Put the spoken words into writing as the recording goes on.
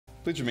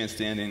Please remain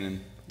standing, and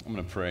I'm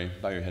going to pray.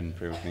 Bow your head and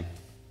pray with me.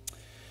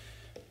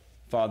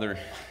 Father,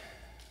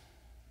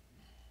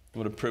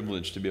 what a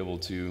privilege to be able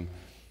to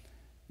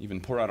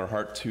even pour out our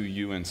heart to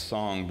you in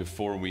song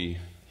before we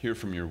hear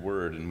from your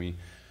word, and we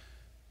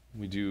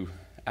do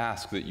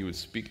ask that you would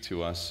speak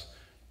to us.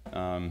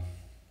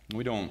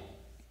 We don't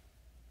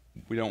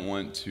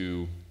want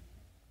to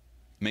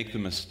make the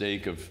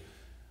mistake of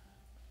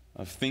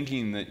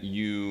thinking that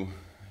you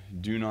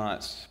do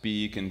not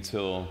speak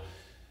until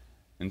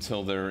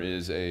there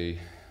is a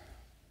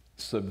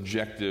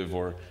subjective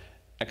or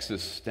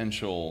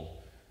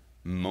existential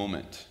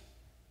moment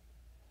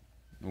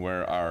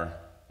where our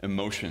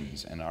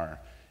emotions and our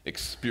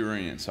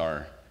experience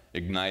are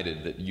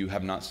ignited, that you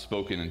have not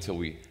spoken until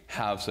we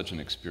have such an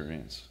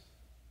experience.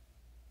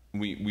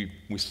 We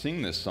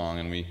sing this song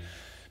and we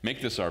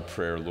make this our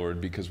prayer,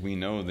 Lord, because we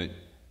know that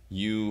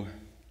you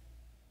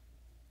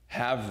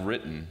have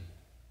written,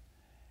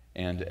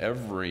 and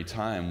every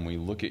time we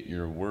look at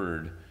your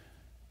word,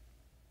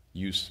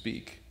 you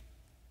speak.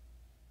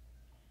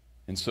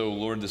 And so,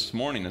 Lord, this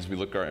morning as we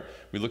look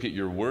at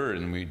your word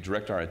and we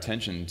direct our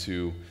attention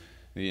to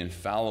the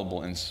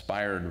infallible,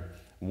 inspired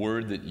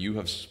word that you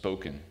have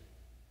spoken,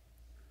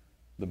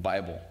 the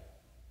Bible,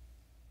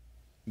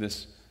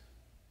 this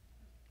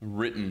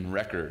written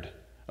record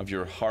of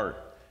your heart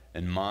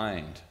and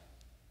mind.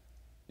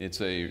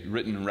 It's a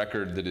written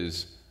record that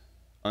is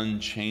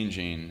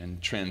unchanging and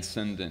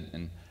transcendent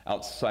and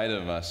outside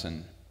of us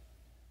and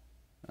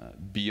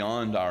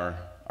beyond our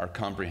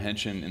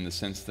comprehension, in the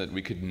sense that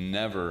we could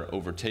never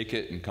overtake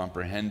it and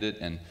comprehend it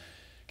and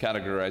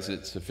categorize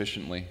it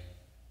sufficiently.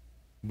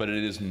 But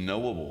it is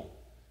knowable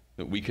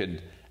that we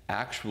could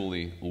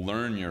actually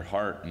learn your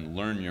heart and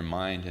learn your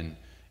mind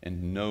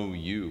and know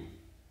you.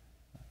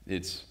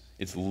 It's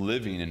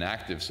living and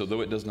active. So though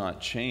it does not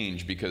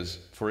change, because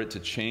for it to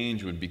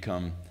change would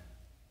become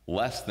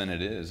less than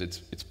it is,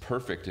 it's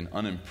perfect and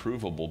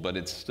unimprovable, but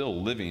it's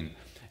still living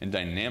and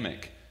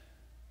dynamic.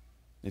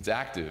 It's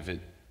active.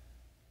 It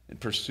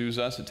pursues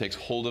us. It takes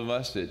hold of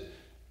us. It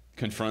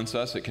confronts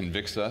us. It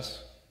convicts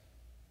us.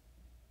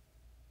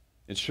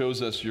 It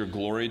shows us your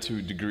glory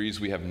to degrees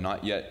we have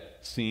not yet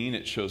seen.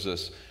 It shows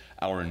us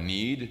our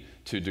need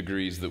to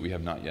degrees that we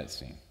have not yet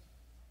seen.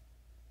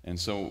 And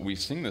so we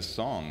sing this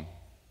song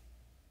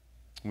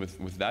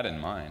with that in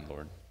mind,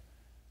 Lord.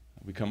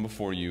 We come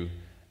before you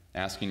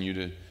asking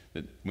you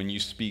that when you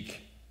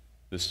speak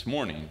this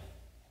morning,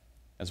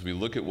 as we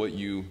look at what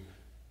you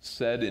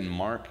said in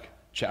Mark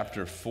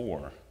chapter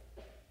 4,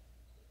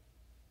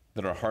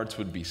 that our hearts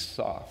would be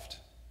soft,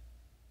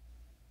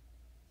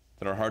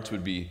 that our hearts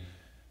would be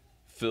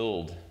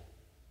filled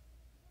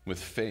with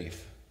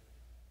faith.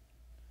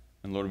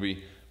 And Lord,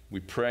 we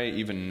pray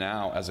even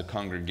now as a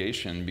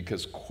congregation,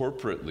 because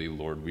corporately,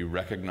 Lord, we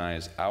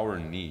recognize our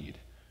need.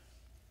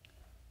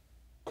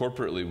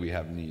 Corporately we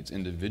have needs,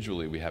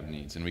 individually we have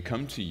needs, and we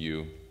come to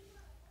you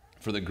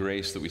for the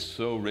grace that we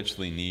so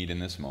richly need in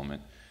this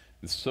moment,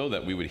 so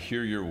that we would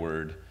hear your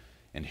word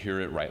and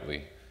hear it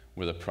rightly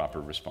with a proper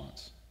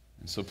response.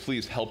 And so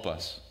please help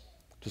us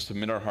to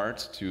submit our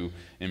hearts, to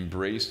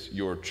embrace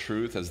your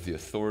truth as the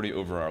authority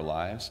over our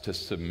lives, to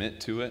submit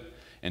to it,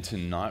 and to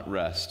not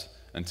rest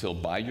until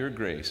by your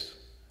grace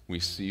we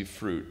see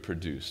fruit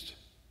produced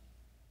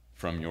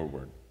from your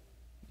word.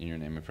 In your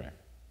name we pray.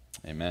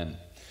 Amen.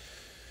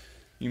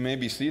 You may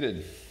be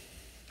seated.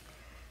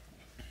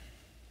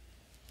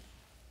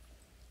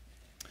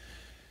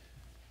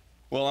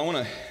 Well, I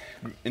want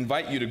to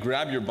invite you to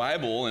grab your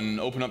Bible and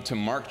open up to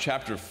Mark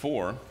chapter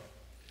 4.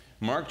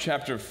 Mark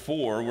chapter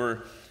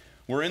 4,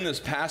 we're in this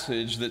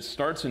passage that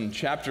starts in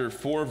chapter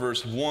 4,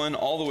 verse 1,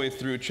 all the way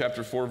through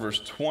chapter 4, verse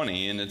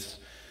 20, and it's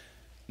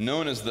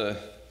known as the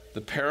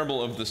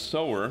parable of the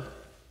sower,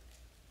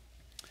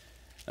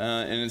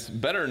 and it's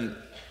better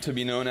to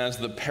be known as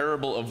the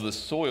parable of the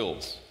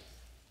soils.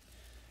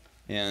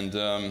 And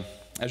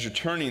as you're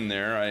turning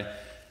there,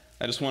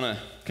 I just want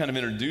to kind of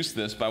introduce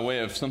this by way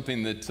of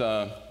something that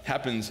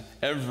happens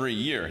every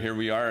year. Here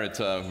we are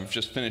we've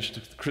just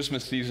finished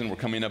Christmas season. We're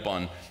coming up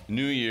on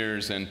New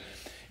Year's. And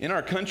in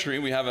our country,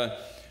 we have a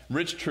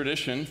rich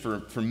tradition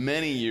for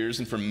many years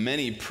and for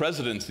many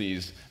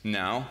presidencies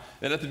now,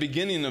 that at the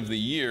beginning of the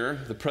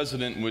year, the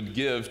president would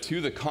give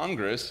to the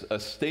Congress a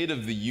State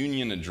of the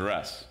Union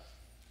address.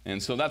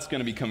 And so that's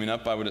going to be coming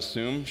up, I would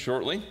assume,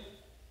 shortly.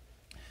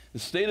 The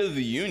State of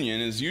the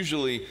Union is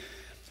usually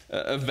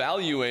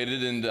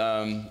evaluated and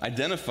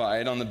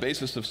identified on the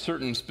basis of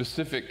certain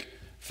specific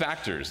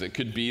factors. It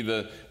could be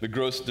the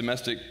gross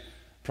domestic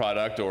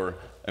product, or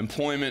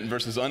employment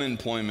versus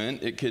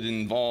unemployment. It could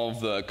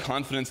involve the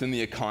confidence in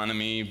the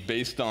economy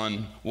based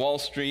on Wall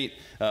Street.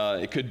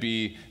 It could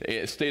be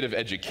a state of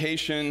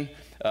education.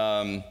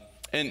 And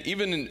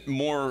even in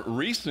more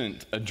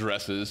recent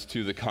addresses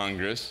to the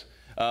Congress,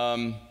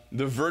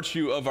 the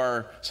virtue of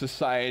our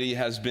society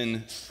has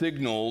been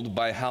signaled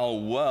by how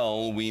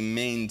well we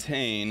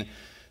maintain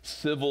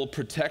civil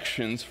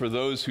protections for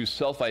those who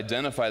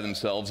self-identify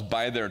themselves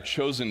by their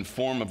chosen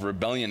form of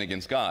rebellion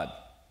against God.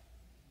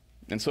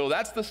 And so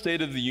that's the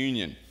State of the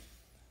Union.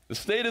 The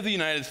State of the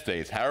United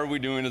States, how are we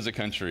doing as a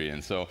country?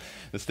 And so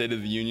the State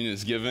of the Union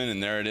is given,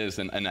 and there it is,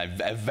 an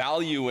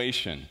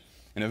evaluation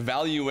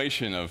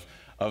of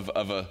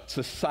a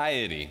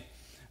society,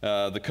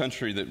 the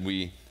country that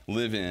we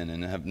live in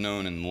and have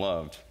known and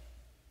loved.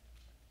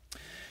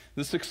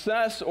 The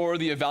success or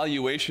the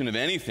evaluation of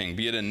anything,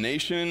 be it a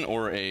nation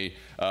or a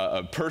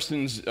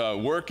person's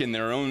work in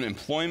their own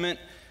employment,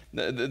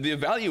 the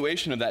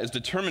evaluation of that is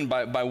determined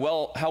by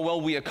how well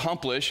we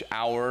accomplish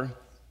our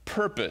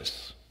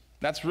purpose.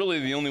 That's really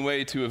the only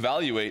way to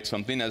evaluate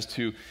something as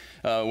to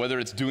whether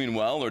it's doing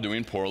well or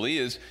doing poorly,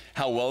 is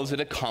how well is it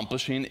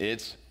accomplishing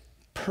its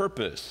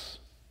purpose.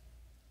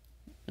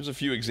 There's a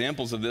few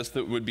examples of this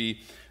that would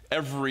be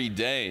every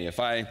day. If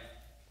I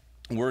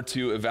were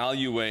to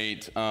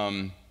evaluate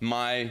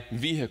my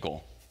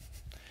vehicle,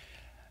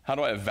 how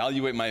do I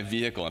evaluate my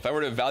vehicle? If I were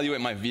to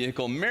evaluate my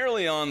vehicle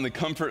merely on the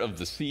comfort of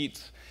the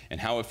seats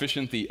and how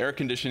efficient the air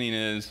conditioning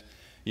is,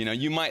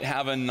 you might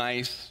have a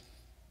nice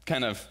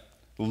kind of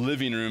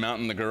living room out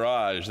in the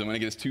garage that when it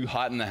gets too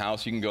hot in the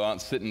house, you can go out and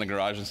sit in the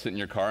garage and sit in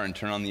your car and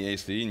turn on the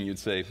AC, and you'd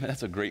say,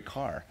 that's a great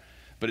car.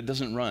 But it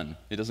doesn't run,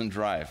 it doesn't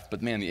drive.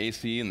 But man, the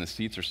AC and the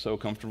seats are so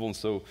comfortable and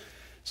so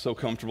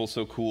comfortable,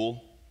 so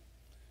cool.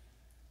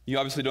 You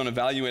obviously don't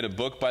evaluate a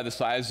book by the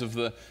size of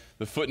the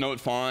footnote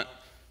font,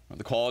 or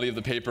the quality of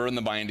the paper and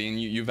the binding.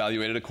 You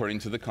evaluate it according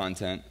to the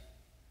content.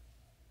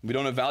 We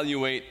don't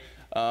evaluate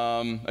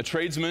a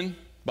tradesman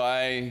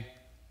by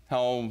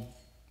how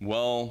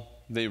well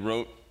they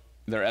wrote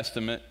their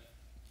estimate.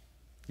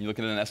 You look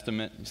at an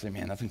estimate, you say,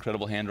 man, that's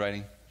incredible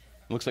handwriting.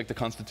 It looks like the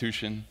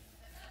Constitution.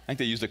 I think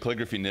they used a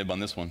calligraphy nib on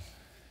this one.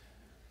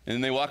 And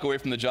then they walk away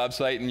from the job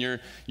site, and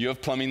you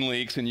have plumbing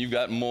leaks, and you've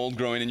got mold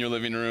growing in your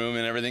living room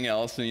and everything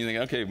else, and you think,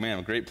 okay, man, I'm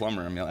a great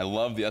plumber. I mean, I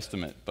love the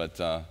estimate, but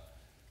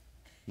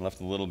left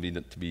a little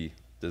bit to be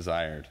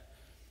desired.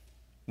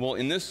 Well,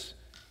 in this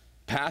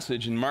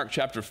passage in Mark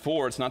chapter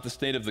 4, it's not the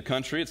state of the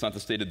country, it's not the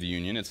state of the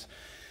union, it's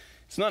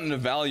not an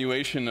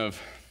evaluation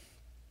of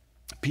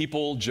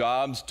people,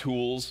 jobs,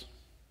 tools.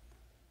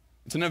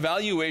 It's an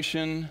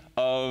evaluation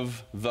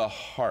of the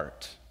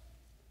heart.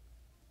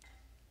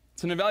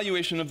 It's an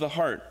evaluation of the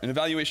heart, an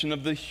evaluation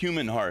of the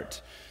human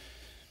heart.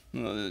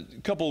 A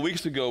couple of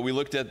weeks ago, we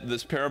looked at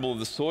this parable of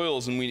the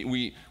soils, and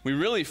we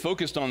really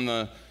focused on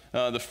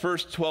the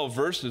first 12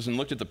 verses and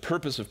looked at the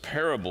purpose of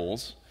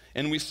parables.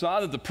 And we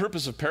saw that the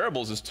purpose of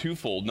parables is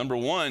twofold. Number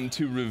one,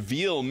 to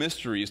reveal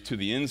mysteries to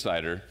the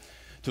insider,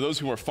 to those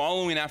who are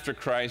following after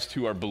Christ,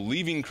 who are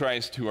believing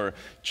Christ, who are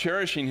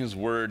cherishing his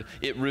word.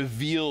 It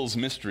reveals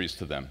mysteries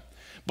to them.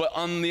 But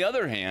on the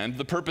other hand,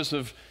 the purpose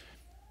of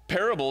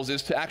parables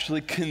is to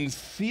actually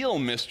conceal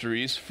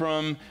mysteries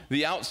from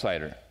the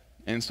outsider.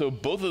 And so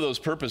both of those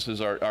purposes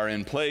are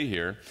in play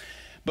here.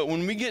 But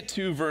when we get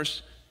to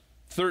verse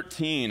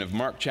 13 of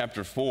Mark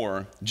chapter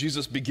 4,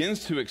 Jesus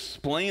begins to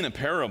explain a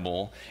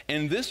parable,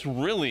 and this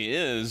really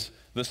is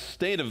the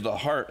state of the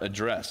heart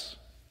address.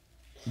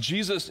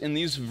 Jesus, in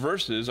these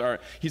verses,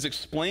 he's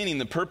explaining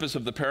the purpose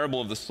of the parable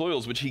of the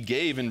soils, which he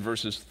gave in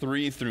verses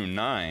 3 through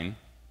 9.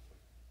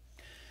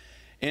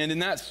 And in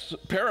that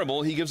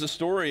parable, he gives a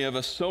story of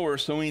a sower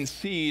sowing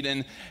seed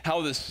and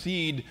how the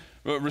seed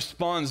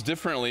responds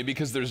differently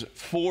because there's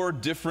 4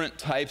 different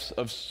types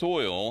of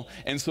soil,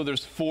 and so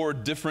there's 4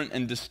 different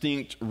and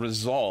distinct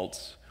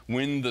results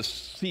when the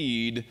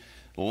seed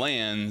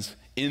lands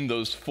in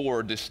those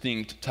 4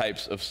 distinct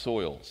types of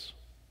soils.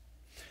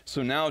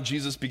 So now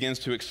Jesus begins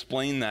to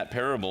explain that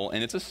parable,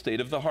 and it's a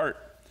state of the heart.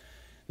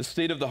 The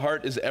state of the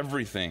heart is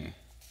everything.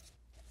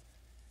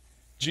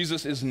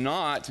 Jesus is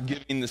not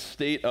giving the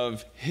state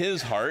of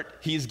his heart,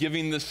 he's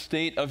giving the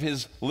state of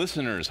his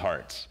listeners'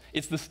 hearts.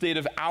 It's the state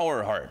of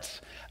our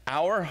hearts.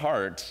 Our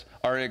hearts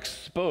are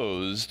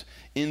exposed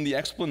in the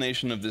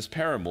explanation of this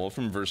parable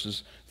from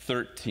verses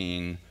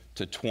 13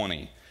 to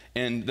 20.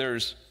 And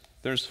there's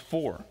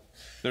 4.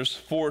 There's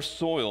 4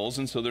 soils,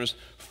 and so there's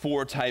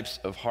 4 types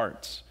of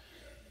hearts.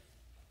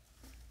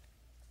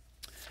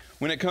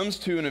 When it comes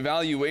to an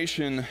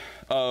evaluation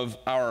of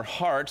our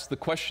hearts, the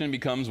question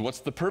becomes, what's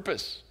the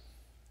purpose?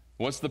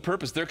 What's the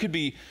purpose? There could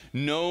be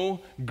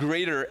no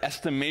greater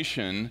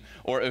estimation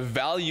or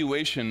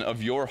evaluation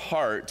of your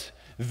heart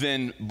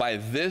than by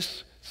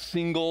this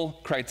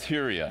single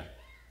criteria.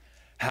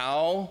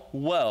 How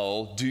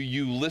well do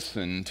you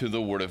listen to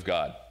the Word of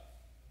God?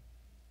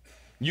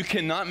 You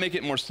cannot make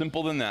it more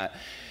simple than that.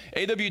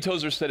 A.W.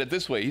 Tozer said it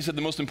this way. He said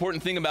the most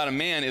important thing about a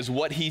man is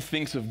what he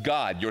thinks of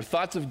God. Your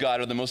thoughts of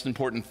God are the most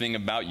important thing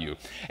about you.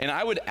 And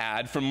I would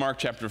add from Mark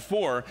chapter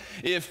 4,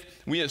 if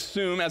we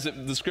assume, as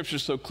the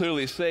scriptures so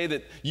clearly say,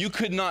 that you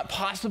could not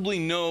possibly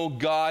know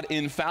God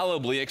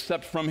infallibly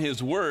except from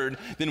his word,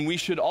 then we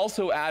should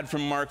also add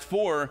from Mark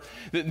 4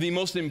 that the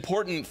most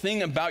important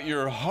thing about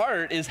your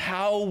heart is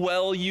how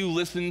well you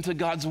listen to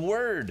God's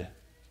word.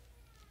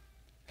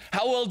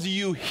 How well do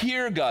you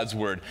hear God's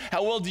word?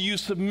 How well do you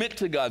submit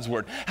to God's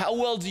word? How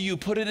well do you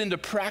put it into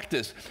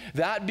practice?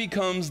 That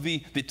becomes the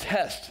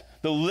test,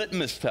 the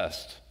litmus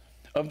test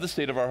of the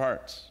state of our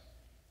hearts.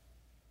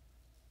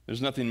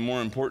 There's nothing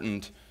more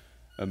important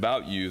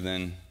about you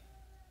than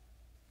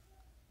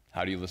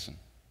How do you listen?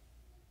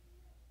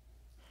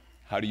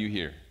 How do you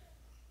hear?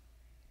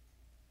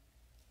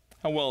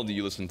 How well do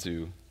you listen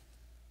to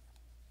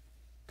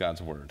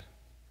God's word?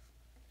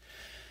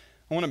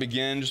 I want to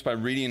begin just by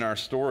reading our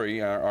story.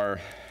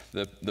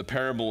 The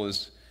parable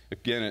is,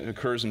 again, it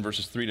occurs in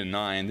verses 3 to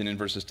 9, then in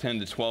verses 10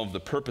 to 12, the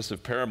purpose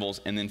of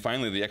parables, and then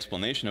finally the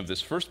explanation of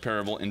this first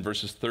parable in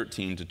verses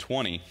 13 to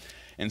 20.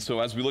 And so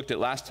as we looked at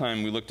last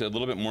time, we looked at a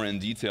little bit more in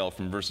detail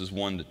from verses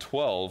 1 to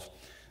 12.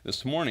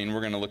 This morning,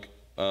 we're going to look,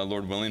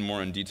 Lord willing,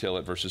 more in detail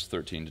at verses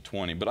 13 to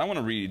 20. But I want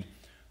to read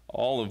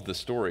all of the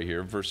story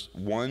here, verse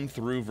 1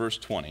 through verse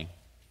 20.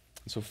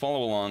 So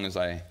follow along as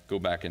I go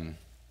back and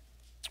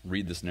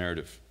read this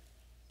narrative.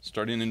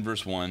 Starting in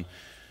verse 1,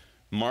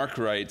 Mark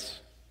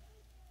writes,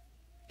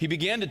 "He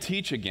began to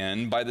teach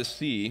again by the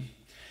sea,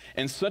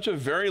 and such a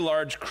very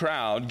large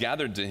crowd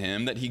gathered to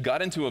him that he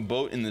got into a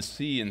boat in the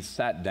sea and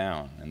sat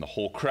down, and the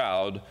whole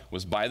crowd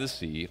was by the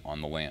sea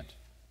on the land.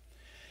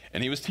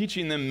 And he was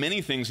teaching them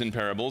many things in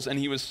parables, and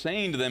he was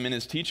saying to them in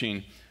his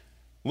teaching,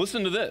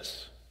 'Listen to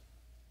this.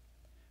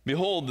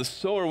 Behold, the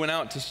sower went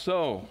out to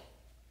sow.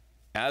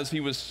 As he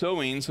was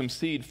sowing, some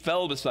seed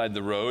fell beside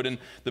the road, and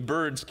the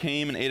birds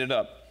came and ate it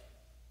up.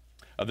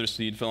 Other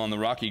seed fell on the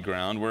rocky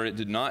ground where it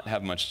did not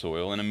have much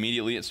soil, and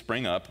immediately it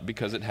sprang up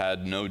because it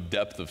had no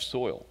depth of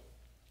soil.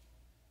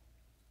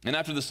 And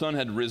after the sun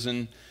had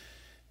risen,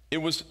 it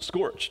was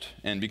scorched,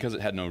 and because it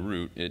had no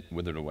root, it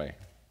withered away.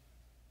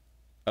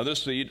 Other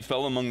seed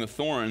fell among the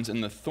thorns,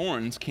 and the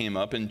thorns came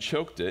up and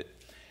choked it,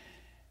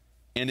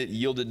 and it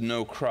yielded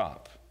no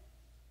crop.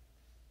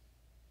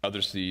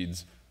 Other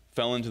seeds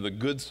fell into the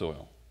good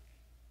soil,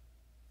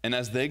 and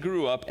as they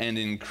grew up and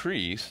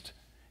increased,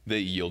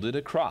 they yielded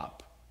a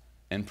crop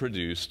and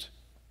produced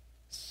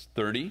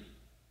 30,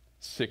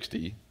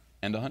 60,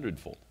 and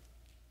 100-fold.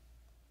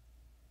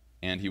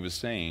 And he was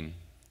saying,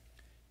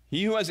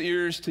 'He who has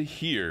ears to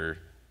hear,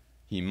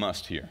 he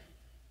must hear.'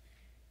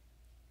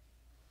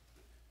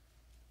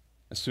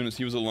 As soon as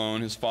he was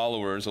alone, his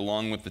followers,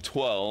 along with the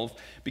 12,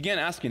 began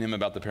asking him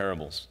about the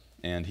parables.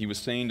 And he was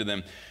saying to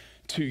them,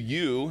 'To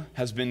you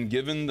has been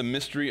given the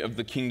mystery of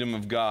the kingdom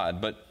of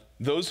God, but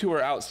those who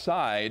are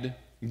outside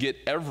get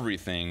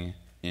everything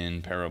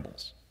in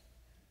parables,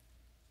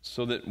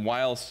 so that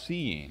while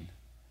seeing,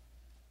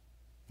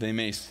 they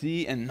may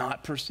see and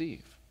not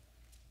perceive,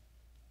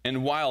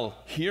 and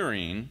while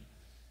hearing,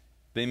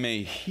 they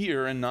may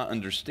hear and not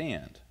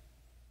understand.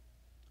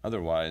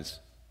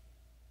 Otherwise,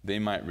 they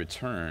might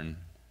return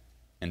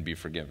and be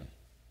forgiven.'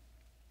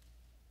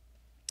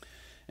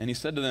 And he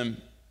said to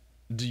them,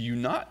 'Do you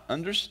not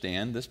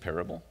understand this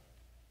parable?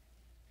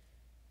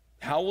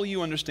 How will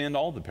you understand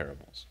all the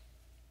parables?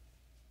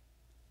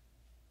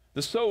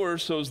 The sower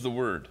sows the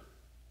word.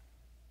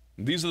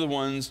 These are the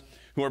ones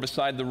who are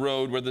beside the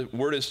road where the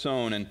word is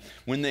sown, and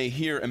when they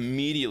hear,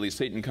 immediately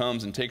Satan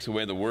comes and takes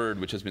away the word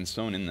which has been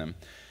sown in them.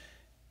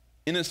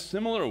 In a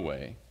similar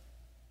way,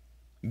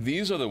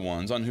 these are the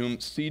ones on whom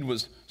seed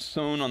was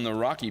sown on the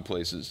rocky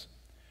places,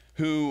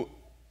 who,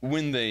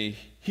 when they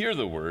hear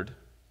the word,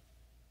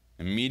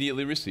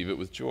 immediately receive it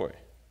with joy.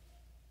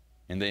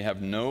 And they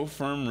have no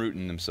firm root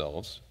in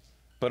themselves,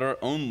 but are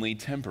only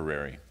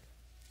temporary.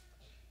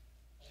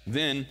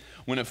 Then,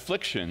 when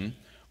affliction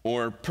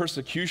or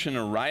persecution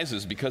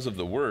arises because of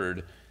the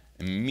word,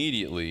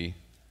 immediately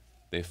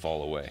they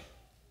fall away.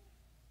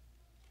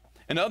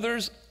 And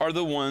others are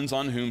the ones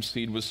on whom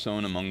seed was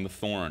sown among the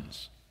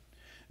thorns.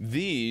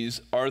 These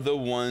are the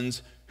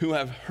ones who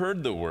have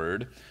heard the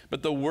word,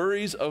 but the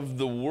worries of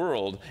the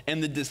world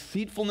and the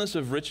deceitfulness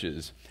of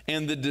riches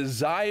and the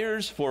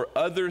desires for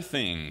other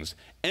things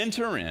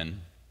enter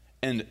in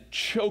and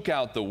choke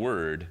out the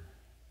word,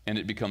 and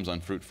it becomes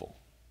unfruitful.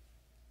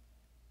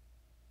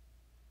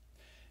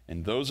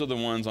 And those are the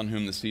ones on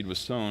whom the seed was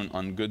sown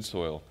on good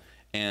soil,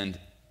 and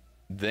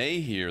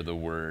they hear the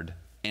word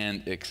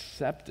and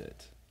accept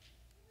it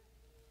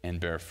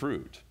and bear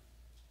fruit,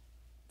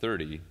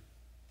 30,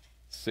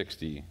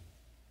 60,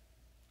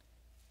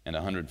 and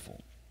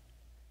 100-fold.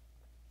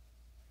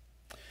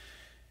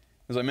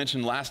 As I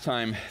mentioned last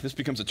time, this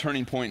becomes a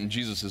turning point in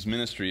Jesus'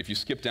 ministry. If you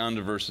skip down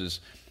to verses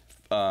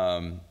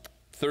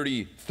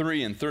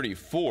 33 and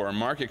 34,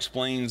 Mark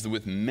explains that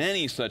with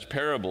many such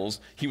parables,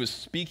 he was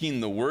speaking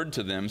the word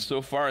to them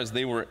so far as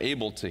they were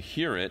able to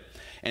hear it.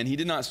 And he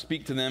did not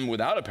speak to them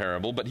without a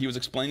parable, but he was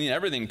explaining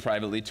everything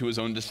privately to his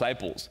own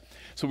disciples.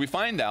 So we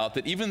find out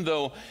that even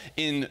though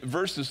in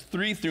verses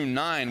 3 through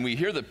 9, we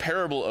hear the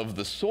parable of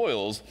the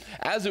soils,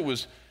 as it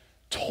was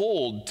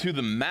told to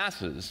the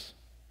masses,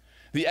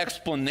 the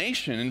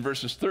explanation in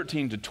verses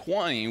 13 to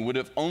 20 would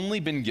have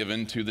only been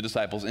given to the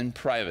disciples in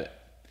private.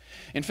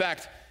 In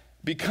fact,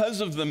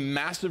 because of the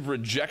massive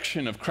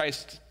rejection of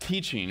Christ's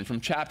teaching from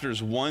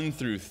chapters 1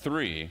 through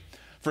 3,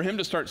 for him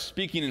to start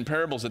speaking in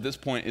parables at this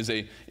point is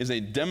a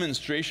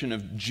demonstration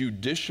of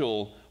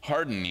judicial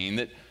hardening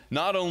that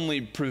not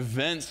only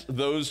prevents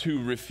those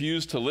who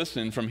refuse to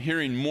listen from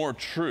hearing more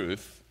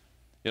truth,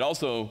 it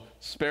also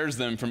spares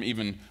them from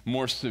even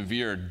more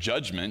severe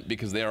judgment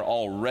because they are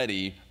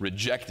already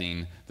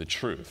rejecting the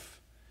truth.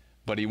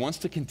 but he wants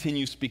to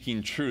continue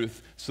speaking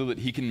truth so that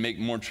he can make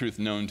more truth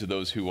known to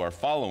those who are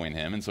following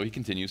him, and so he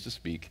continues to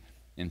speak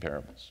in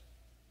parables.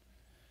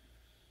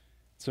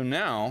 So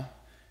now,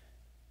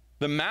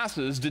 the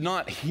masses did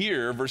not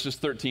hear verses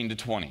 13 to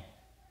 20.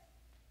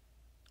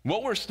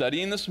 What we're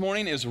studying this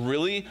morning is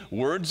really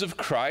words of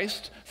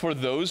Christ for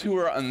those who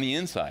are on the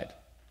inside.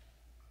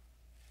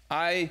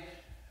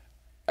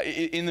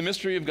 In the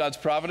mystery of God's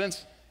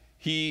providence,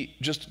 he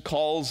just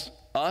calls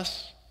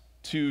us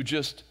to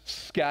just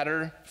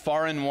scatter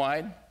far and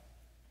wide.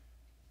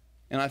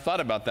 And I thought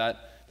about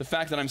that, the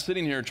fact that I'm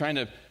sitting here trying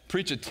to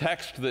preach a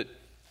text that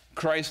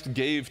Christ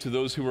gave to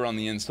those who were on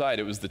the inside.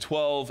 It was the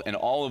 12 and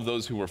all of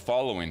those who were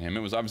following him.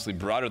 It was obviously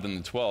broader than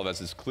the 12,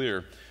 as is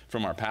clear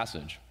from our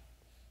passage.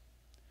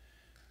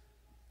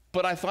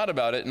 But I thought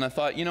about it, and I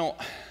thought,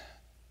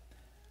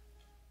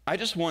 I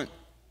just want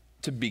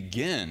to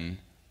begin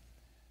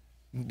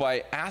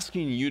by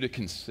asking you to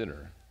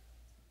consider,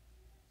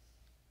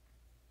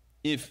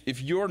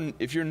 if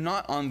you're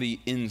not on the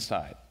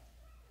inside,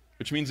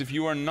 which means if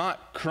you are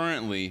not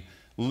currently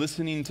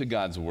listening to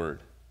God's word,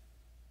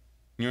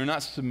 you're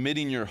not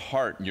submitting your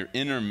heart, your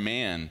inner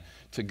man,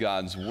 to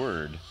God's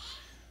word,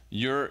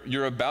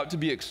 you're about to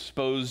be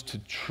exposed to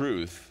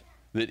truth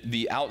that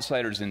the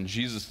outsiders in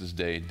Jesus'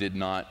 day did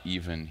not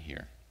even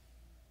hear.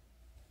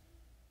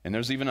 And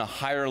there's even a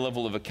higher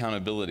level of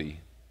accountability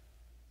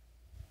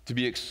to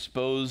be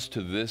exposed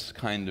to this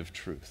kind of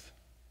truth.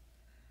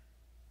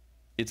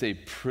 It's a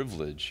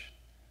privilege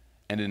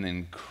and an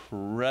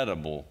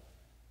incredible,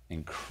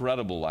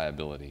 incredible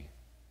liability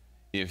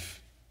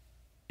if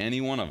any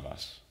one of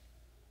us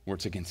were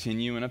to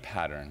continue in a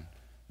pattern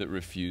that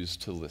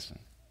refused to listen.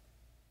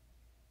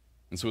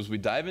 And so as we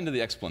dive into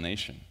the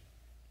explanation,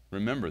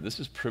 remember, this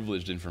is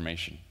privileged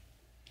information,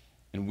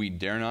 and we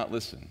dare not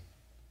listen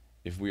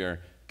if we are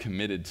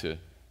committed to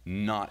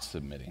not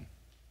submitting.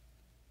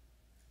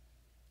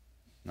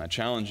 And I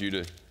challenge you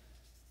to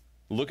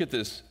look at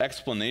this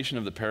explanation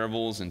of the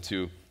parables and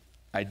to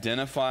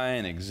identify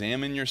and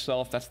examine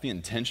yourself. That's the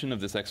intention of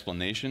this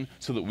explanation,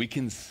 so that we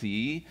can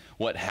see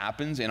what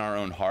happens in our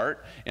own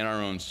heart, in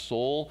our own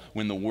soul,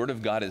 when the Word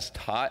of God is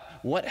taught.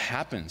 What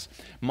happens?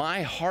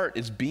 My heart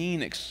is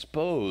being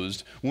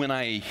exposed when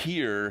I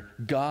hear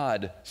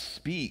God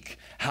speak.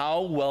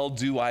 How well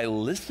do I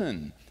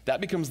listen? That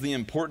becomes the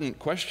important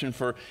question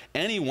for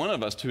any one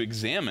of us to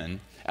examine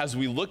as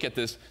we look at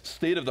this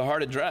state of the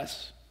heart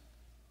address.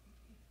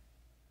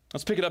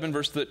 Let's pick it up in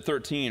verse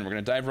 13. We're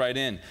going to dive right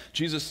in.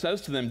 Jesus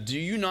says to them, "Do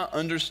you not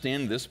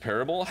understand this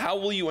parable? How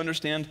will you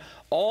understand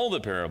all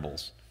the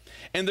parables?"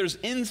 And there's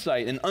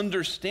insight and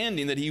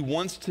understanding that he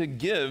wants to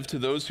give to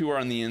those who are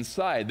on the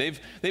inside.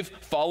 They've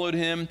followed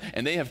him,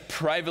 and they have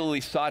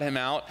privately sought him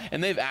out,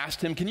 and they've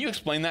asked him, "Can you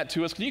explain that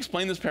to us? Can you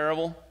explain this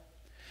parable?"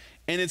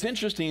 And it's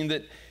interesting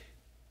that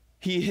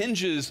he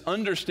hinges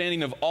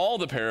understanding of all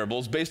the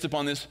parables based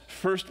upon this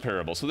first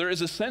parable. So there is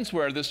a sense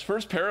where this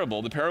first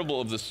parable, the parable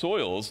of the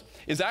soils,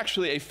 is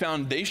actually a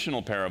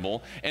foundational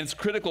parable, and it's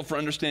critical for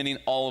understanding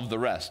all of the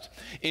rest.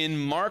 In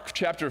Mark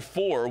chapter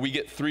 4, we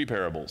get 3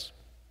 parables.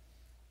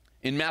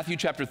 In Matthew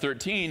chapter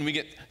 13, we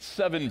get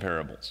 7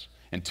 parables,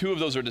 and 2 of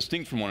those are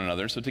distinct from one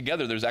another. So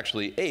together there's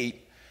actually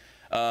 8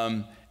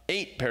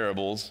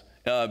 parables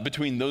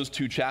between those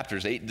 2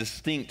 chapters, 8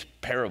 distinct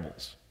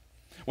parables.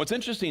 What's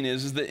interesting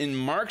is that in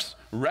Mark's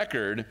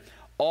record,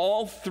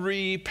 all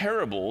 3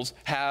 parables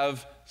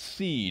have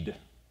seed.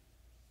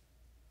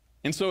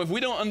 And so if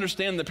we don't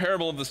understand the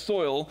parable of the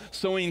soil,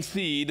 sowing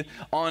seed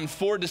on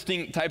 4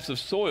 distinct types of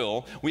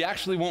soil, we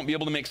actually won't be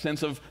able to make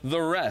sense of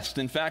the rest.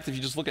 In fact, if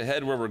you just look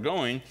ahead where we're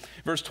going,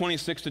 verse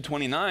 26 to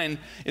 29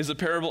 is a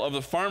parable of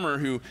the farmer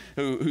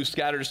who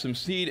scatters some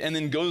seed and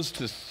then goes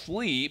to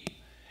sleep,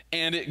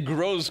 and it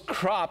grows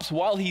crops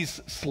while he's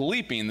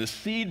sleeping. The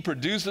seed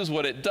produces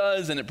what it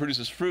does, and it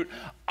produces fruit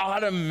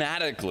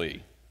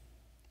automatically.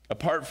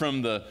 Apart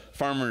from the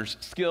farmer's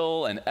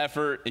skill and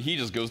effort, he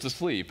just goes to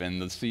sleep,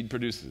 and the seed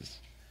produces.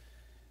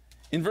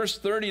 In verse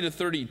 30 to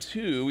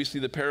 32, we see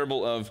the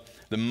parable of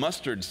the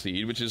mustard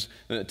seed, which is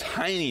a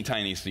tiny,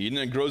 tiny seed,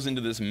 and it grows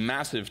into this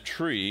massive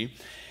tree.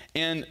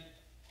 And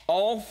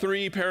all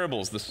 3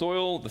 parables, the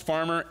soil, the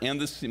farmer, and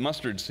the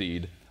mustard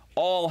seed,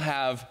 all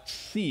have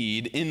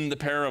seed in the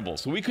parable.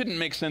 So we couldn't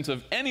make sense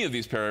of any of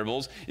these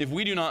parables if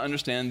we do not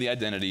understand the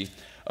identity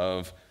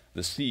of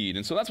the seed.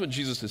 And so that's what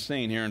Jesus is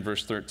saying here in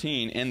verse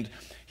 13. And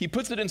he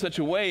puts it in such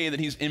a way that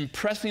he's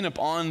impressing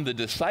upon the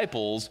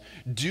disciples,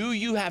 do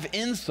you have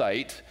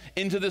insight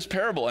into this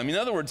parable? I mean,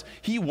 in other words,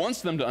 he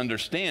wants them to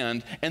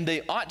understand, and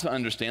they ought to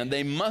understand.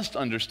 They must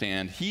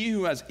understand. He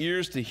who has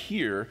ears to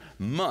hear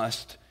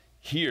must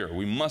hear.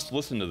 We must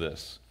listen to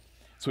this.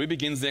 So he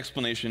begins the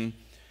explanation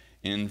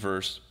in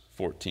verse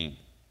 14.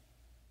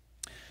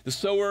 The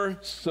sower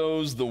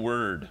sows the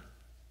word.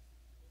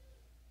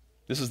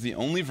 This is the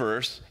only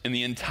verse in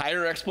the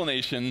entire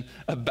explanation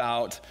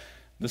about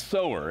the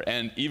sower.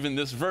 And even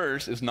this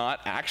verse is not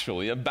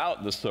actually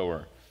about the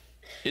sower.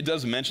 It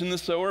does mention the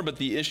sower, but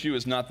the issue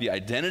is not the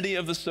identity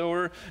of the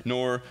sower,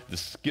 nor the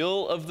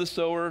skill of the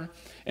sower.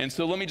 And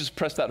so let me just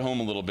press that home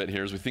a little bit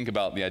here as we think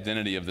about the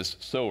identity of this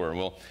sower.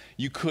 Well,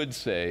 you could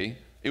say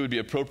it would be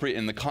appropriate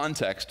in the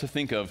context to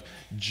think of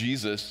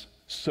Jesus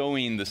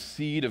sowing the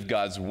seed of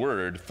God's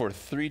word for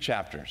 3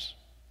 chapters.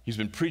 He's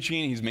been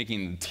preaching, he's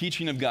making the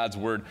teaching of God's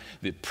word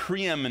the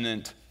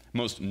preeminent,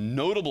 most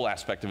notable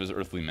aspect of his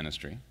earthly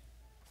ministry.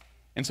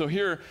 And so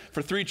here,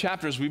 for 3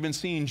 chapters, we've been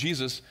seeing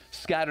Jesus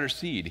scatter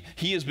seed.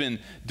 He has been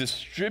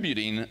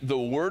distributing the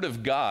word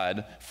of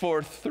God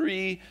for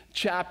 3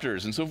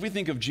 chapters. And so if we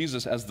think of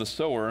Jesus as the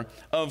sower,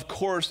 of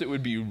course it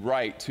would be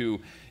right to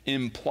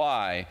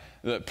imply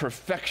the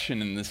perfection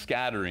in the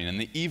scattering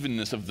and the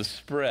evenness of the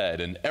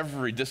spread and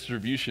every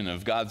distribution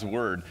of God's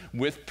word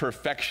with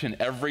perfection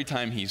every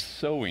time he's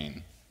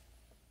sowing.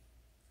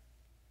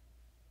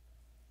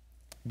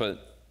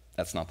 But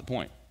that's not the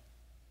point.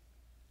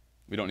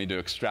 We don't need to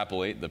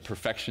extrapolate the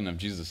perfection of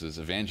Jesus'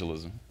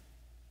 evangelism.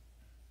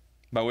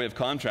 By way of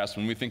contrast,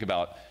 when we think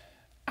about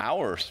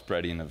our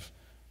spreading of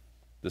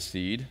the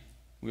seed,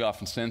 we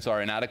often sense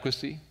our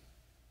inadequacy,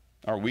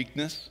 our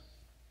weakness.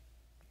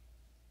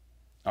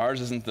 Ours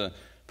isn't the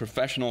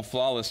professional,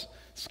 flawless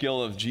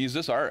skill of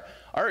Jesus. Our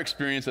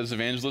experience as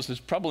evangelists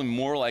is probably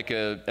more like,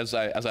 as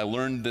I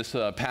learned this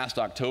past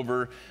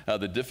October,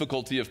 the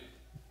difficulty of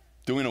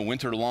doing a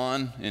winter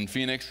lawn in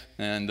Phoenix.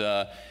 And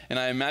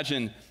I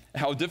imagine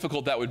how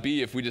difficult that would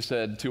be if we just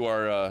said to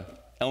our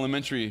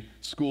elementary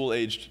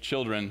school-aged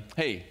children,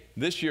 hey,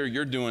 this year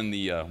you're doing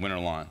the winter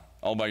lawn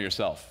all by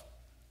yourself.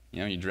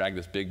 You know, you drag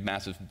this big,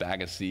 massive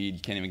bag of seed,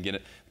 you can't even get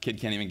it, the kid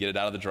can't even get it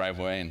out of the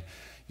driveway, and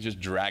you're just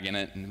dragging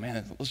it, and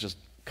man, let's just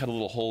cut a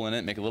little hole in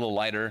it, make it a little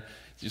lighter.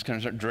 You just kind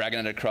of start dragging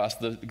it across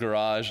the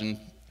garage and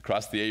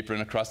across the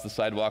apron, across the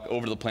sidewalk,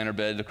 over the planter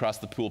bed, across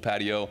the pool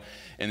patio,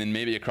 and then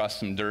maybe across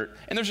some dirt,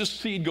 and there's just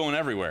seed going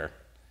everywhere.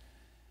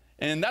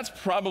 And that's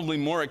probably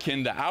more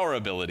akin to our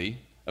ability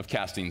of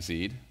casting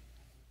seed.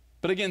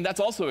 But again, that's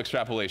also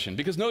extrapolation,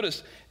 because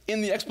notice,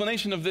 in the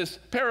explanation of this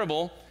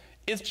parable,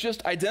 it's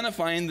just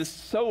identifying the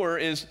sower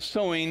is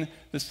sowing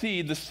the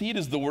seed. The seed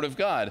is the word of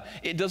God.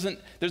 It doesn't,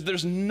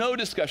 there's no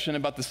discussion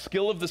about the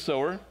skill of the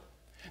sower.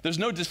 There's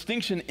no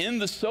distinction in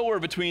the sower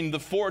between the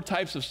 4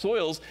 types of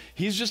soils.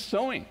 He's just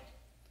sowing.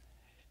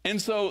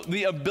 And so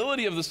the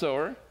ability of the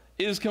sower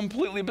is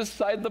completely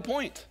beside the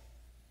point.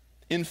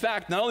 In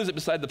fact, not only is it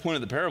beside the point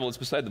of the parable, it's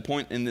beside the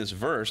point in this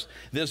verse.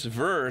 This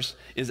verse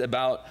is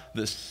about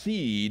the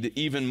seed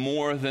even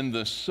more than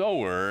the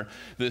sower.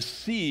 The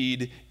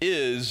seed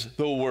is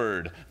the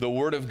word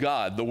of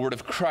God, the word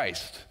of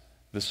Christ,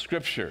 the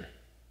scripture,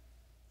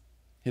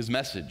 his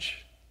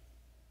message.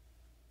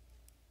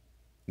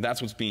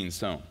 That's what's being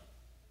sown.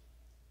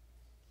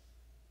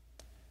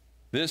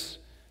 This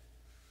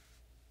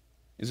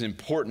is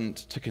important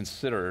to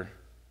consider.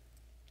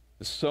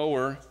 The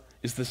sower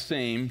is the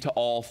same to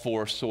all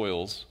 4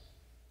 soils.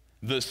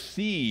 The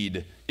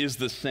seed is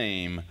the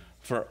same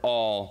for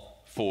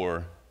all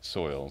 4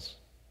 soils.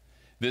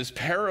 This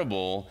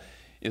parable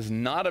is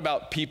not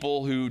about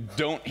people who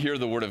don't hear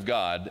the word of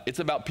God. It's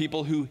about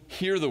people who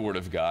hear the word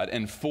of God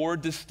and 4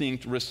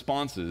 distinct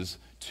responses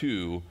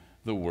to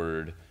the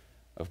word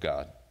of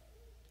God.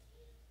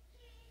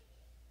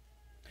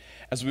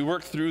 As we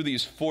work through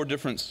these 4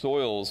 different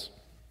soils,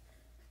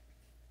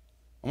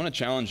 I want to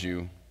challenge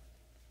you.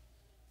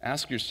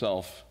 Ask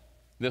yourself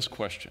this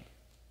question.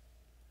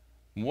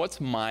 What's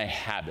my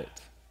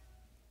habit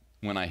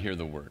when I hear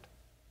the word?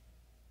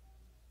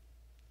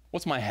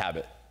 What's my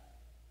habit?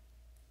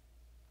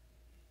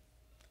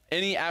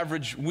 Any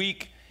average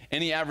week,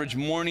 any average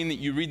morning that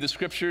you read the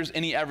scriptures,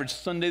 any average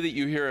Sunday that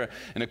you hear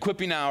an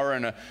equipping hour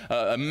and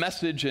a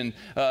message and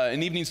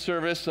an evening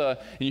service, and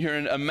you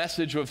hear a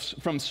message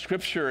from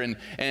scripture and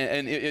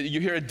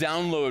you hear a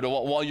download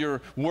while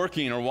you're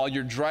working or while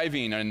you're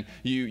driving, and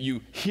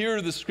you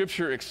hear the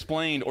scripture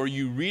explained, or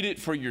you read it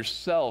for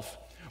yourself,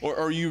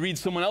 or you read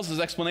someone else's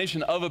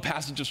explanation of a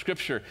passage of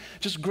scripture.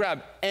 Just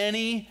grab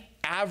any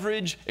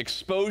average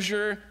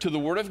exposure to the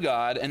word of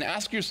God and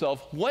ask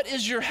yourself, what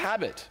is your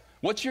habit?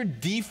 What's your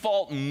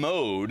default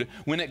mode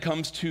when it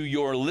comes to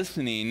your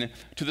listening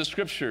to the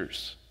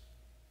scriptures?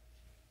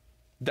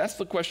 That's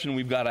the question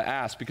we've got to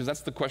ask, because that's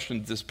the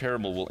question this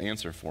parable will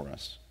answer for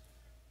us.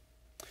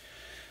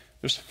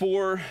 There's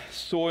 4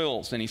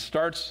 soils, and he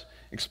starts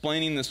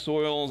explaining the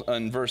soils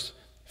in verse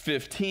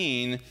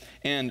 15,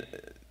 and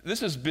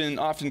this has been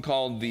often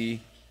called the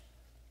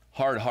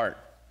hard heart.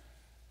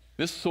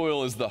 This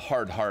soil is the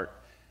hard heart.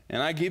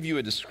 And I give you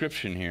a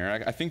description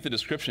here. I think the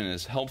description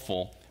is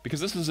helpful, because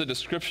this is a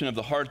description of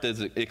the heart that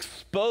is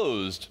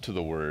exposed to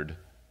the word,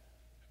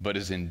 but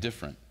is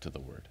indifferent to the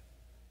word.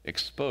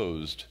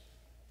 Exposed,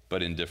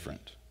 but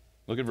indifferent.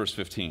 Look at verse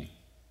 15.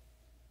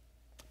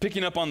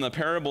 Picking up on the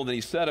parable that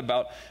he said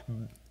about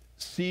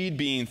seed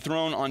being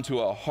thrown onto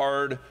a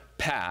hard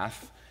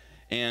path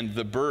and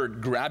the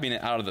bird grabbing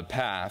it out of the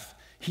path,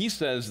 he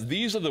says,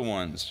 these are the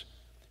ones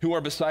who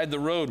are beside the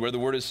road where the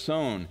word is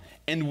sown.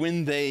 And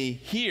when they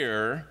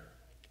hear,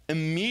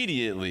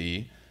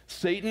 immediately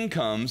Satan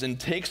comes and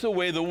takes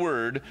away the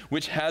word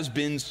which has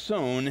been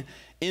sown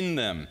in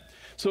them.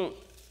 So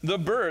the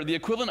bird, the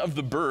equivalent of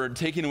the bird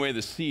taking away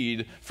the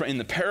seed in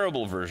the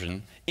parable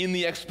version, in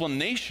the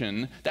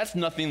explanation, that's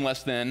nothing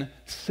less than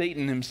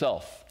Satan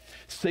himself.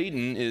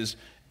 Satan is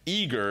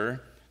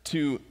eager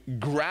to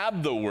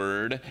grab the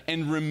word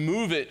and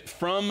remove it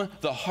from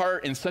the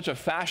heart in such a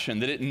fashion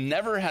that it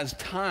never has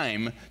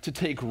time to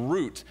take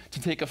root,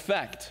 to take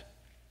effect.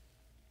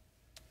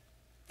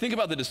 Think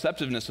about the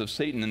deceptiveness of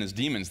Satan and his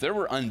demons. There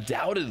were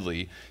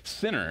undoubtedly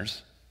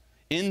sinners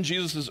in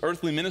Jesus'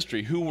 earthly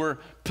ministry who were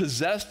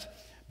possessed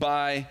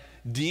by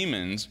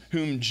demons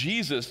whom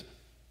Jesus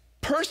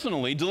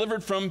personally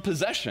delivered from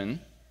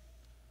possession,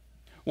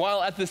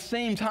 while at the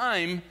same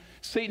time,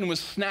 Satan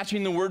was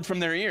snatching the word from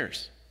their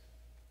ears.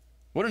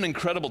 What an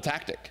incredible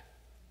tactic.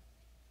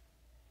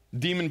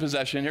 Demon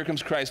possession, here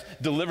comes Christ,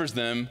 delivers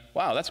them.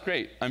 Wow, that's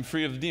great. I'm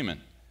free of the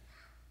demon.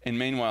 And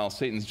meanwhile,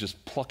 Satan's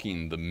just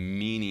plucking the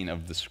meaning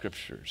of the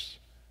scriptures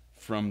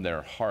from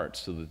their hearts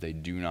so that they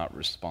do not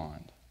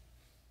respond.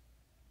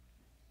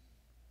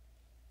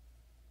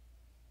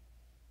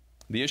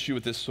 The issue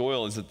with this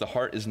soil is that the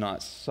heart is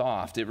not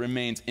soft. It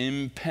remains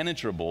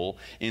impenetrable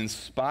in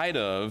spite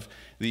of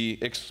the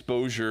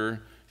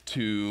exposure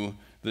to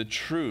the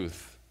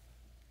truth.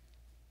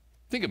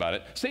 Think about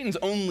it. Satan's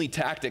only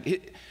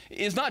tactic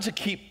is not to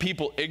keep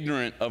people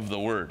ignorant of the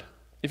word.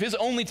 If his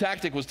only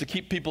tactic was to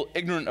keep people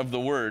ignorant of the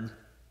word,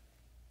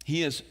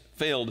 he has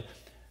failed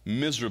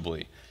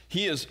miserably.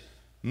 He is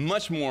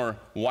much more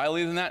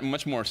wily than that,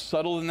 much more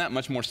subtle than that,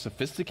 much more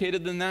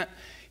sophisticated than that.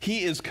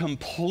 He is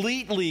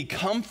completely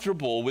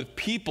comfortable with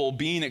people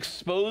being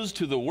exposed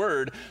to the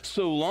word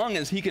so long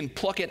as he can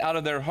pluck it out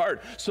of their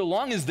heart, so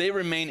long as they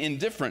remain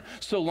indifferent,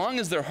 so long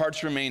as their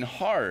hearts remain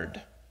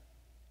hard.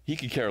 He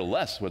could care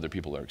less whether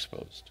people are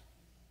exposed.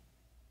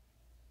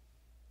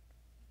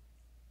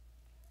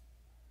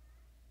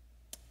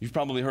 You've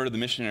probably heard of the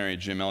missionary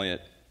Jim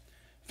Elliot,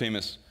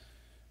 famous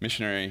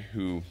missionary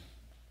who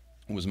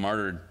was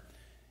martyred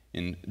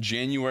in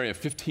January of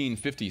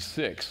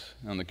 1556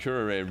 on the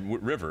Curare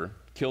River,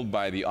 killed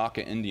by the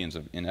Auca Indians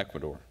in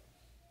Ecuador.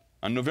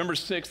 On November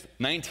 6th,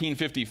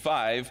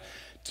 1955,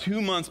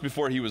 2 months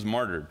before he was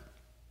martyred,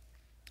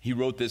 he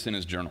wrote this in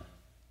his journal.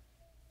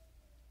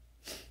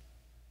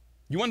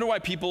 You wonder why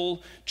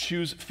people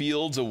choose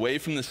fields away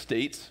from the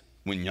states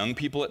when young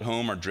people at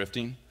home are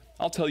drifting?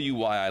 I'll tell you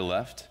why I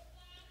left.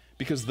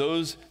 Because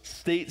those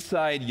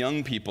stateside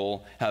young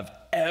people have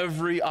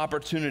every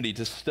opportunity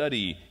to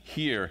study,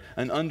 hear,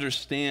 and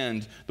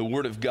understand the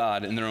Word of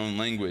God in their own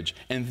language.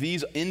 And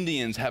these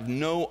Indians have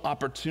no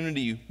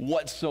opportunity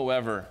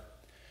whatsoever.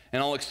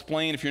 And I'll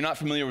explain, if you're not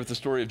familiar with the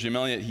story of Jim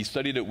Elliot, he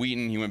studied at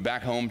Wheaton, he went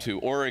back home to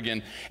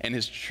Oregon, and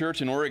his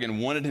church in Oregon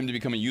wanted him to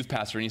become a youth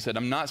pastor. And he said,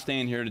 I'm not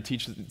staying here to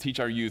teach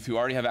our youth who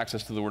already have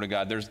access to the Word of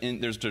God.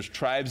 There's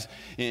tribes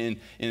in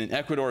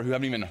Ecuador who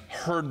haven't even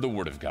heard the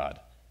Word of God.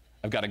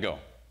 I've got to go.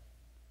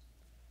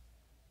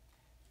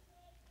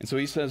 And so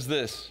he says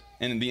this,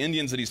 and the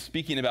Indians that he's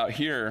speaking about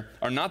here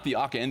are not the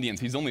Auca Indians.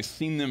 He's only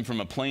seen them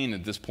from a plane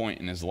at this point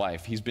in his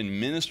life. He's been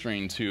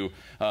ministering to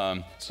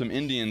some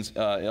Indians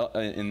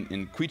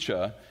in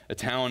Quicha, a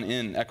town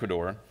in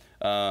Ecuador,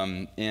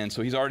 and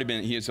so he's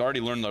already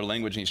learned their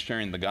language and he's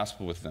sharing the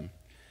gospel with them.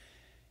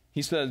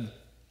 He said,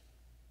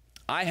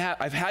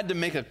 I've had to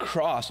make a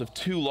cross of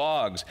 2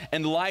 logs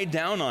and lie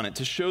down on it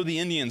to show the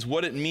Indians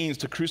what it means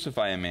to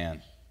crucify a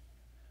man.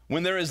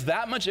 When there is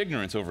that much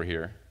ignorance over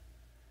here,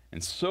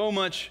 and so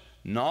much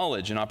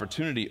knowledge and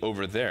opportunity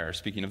over there,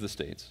 speaking of the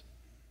states,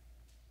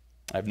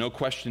 I have no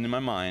question in my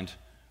mind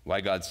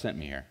why God sent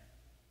me here.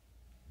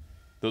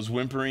 Those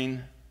whimpering,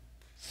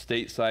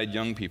 stateside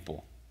young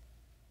people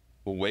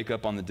will wake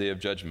up on the day of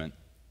judgment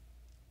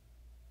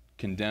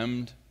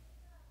condemned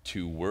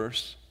to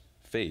worse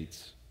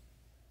fates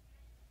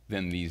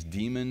than these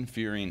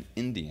demon-fearing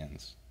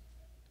Indians,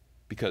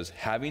 because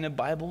having a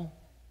Bible,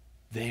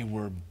 they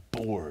were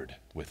bored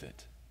with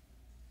it,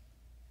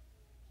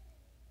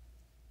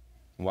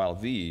 while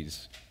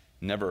these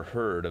never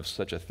heard of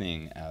such a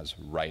thing as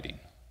writing.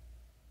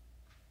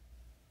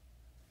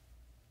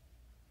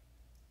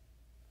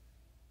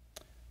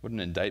 What an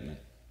indictment.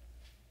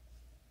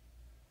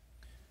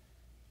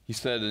 He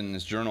said in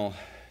his journal,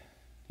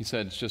 he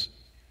said, it's just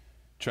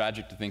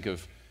tragic to think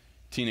of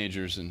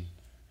teenagers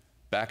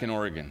back in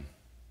Oregon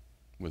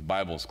with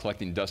Bibles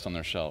collecting dust on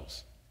their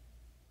shelves,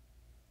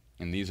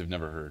 and these have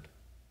never heard.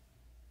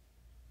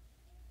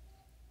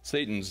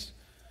 Satan's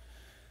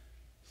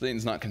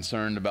not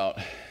concerned about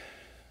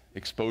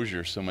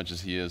exposure so much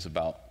as he is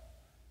about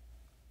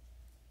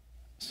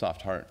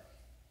soft heart.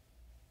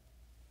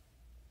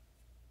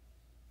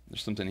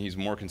 There's something he's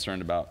more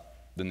concerned about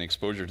than the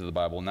exposure to the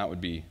Bible, and that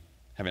would be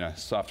having a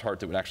soft heart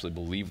that would actually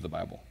believe the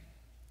Bible.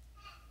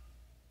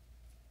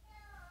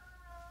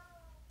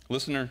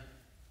 Listener,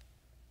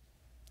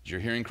 you're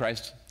hearing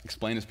Christ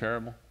explain his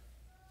parable?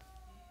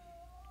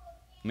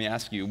 Let me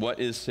ask you, what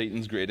is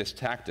Satan's greatest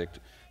tactic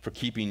for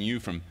keeping you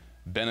from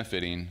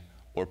benefiting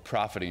or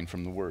profiting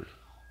from the word?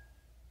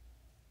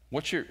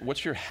 What's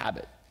your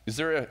habit?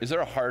 Is there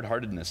a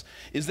hard-heartedness?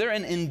 Is there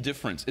an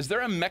indifference? Is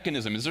there a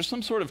mechanism? Is there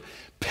some sort of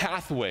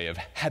pathway of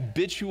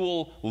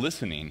habitual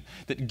listening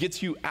that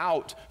gets you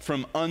out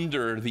from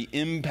under the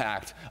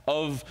impact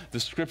of the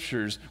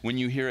Scriptures when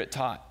you hear it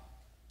taught?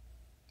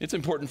 It's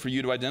important for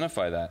you to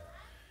identify that.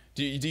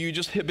 Do you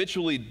just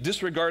habitually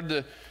disregard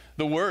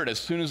the Word as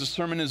soon as the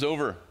sermon is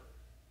over?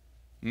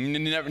 You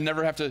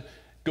never have to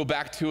go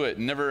back to it,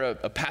 never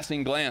a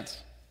passing glance.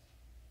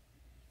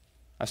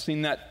 I've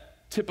seen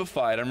that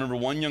typified. I remember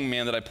one young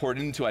man that I poured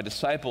into, I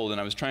discipled, and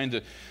I was trying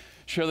to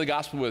share the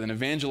gospel with and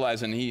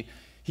evangelize, and he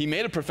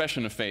made a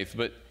profession of faith,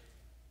 but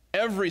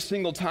every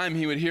single time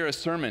he would hear a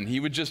sermon,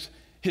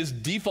 his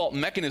default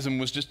mechanism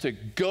was just to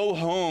go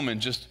home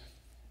and just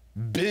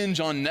binge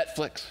on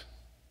Netflix.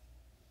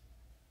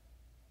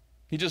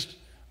 He just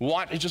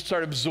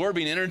started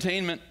absorbing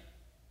entertainment.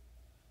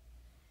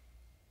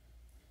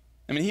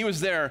 I mean, he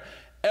was there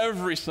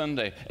every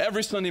Sunday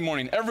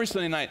morning, every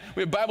Sunday night.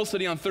 We had Bible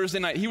study on Thursday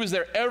night. He was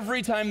there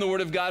every time the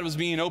Word of God was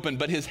being opened,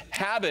 but his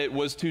habit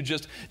was to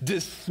just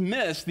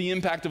dismiss the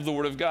impact of the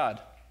Word of God.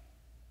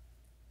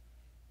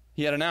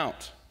 He had an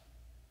out.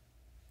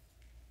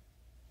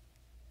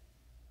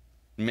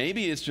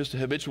 Maybe it's just a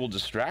habitual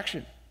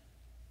distraction.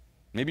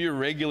 Maybe your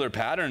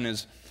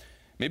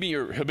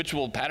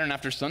habitual pattern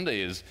after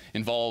Sunday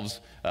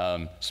involves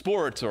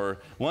sports or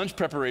lunch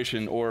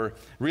preparation or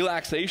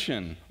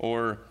relaxation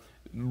or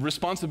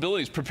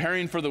responsibilities,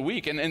 preparing for the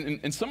week.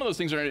 And some of those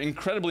things are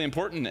incredibly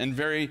important and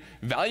very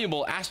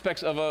valuable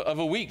aspects of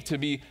a week, to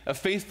be a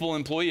faithful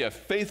employee, a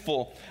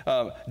faithful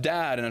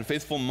dad, and a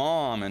faithful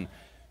mom. And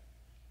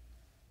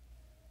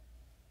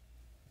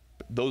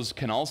those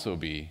can also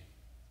be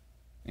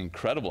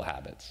incredible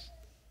habits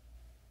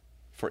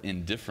for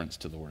indifference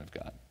to the Word of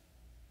God.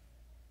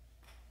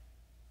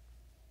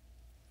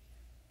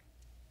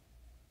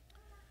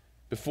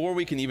 Before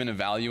we can even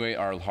evaluate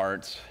our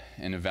hearts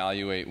and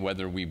evaluate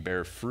whether we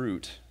bear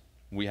fruit,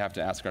 we have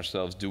to ask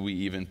ourselves, do we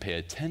even pay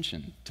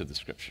attention to the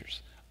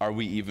Scriptures? Are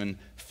we even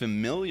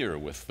familiar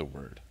with the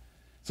Word?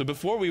 So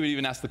before we would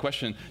even ask the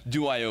question,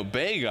 do I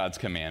obey God's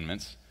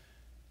commandments?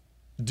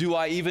 Do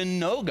I even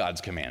know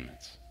God's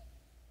commandments?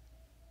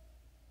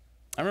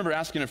 I remember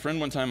asking a friend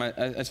one time,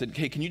 I said,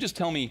 hey, can you just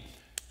tell me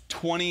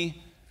 20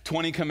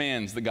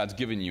 commands that God's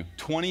given you,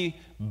 20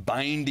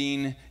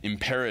 binding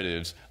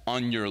imperatives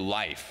on your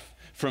life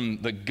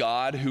from the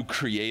God who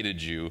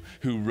created you,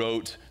 who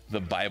wrote the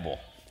Bible?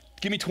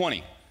 Give me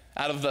 20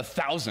 out of the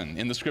 1,000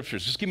 in the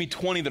Scriptures. Just give me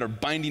 20 that are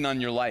binding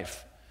on your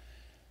life.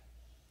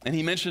 And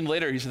he mentioned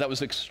later, he said that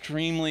was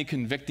extremely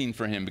convicting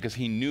for him because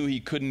he knew he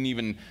couldn't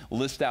even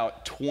list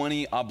out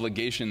 20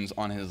 obligations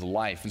on his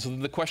life. And so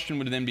the question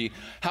would then be,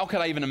 how could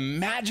I even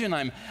imagine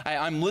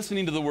I'm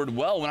listening to the Word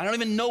well when I don't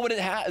even know what it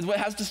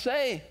has to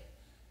say?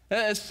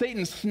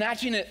 Satan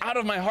snatching it out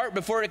of my heart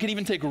before it could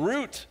even take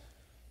root.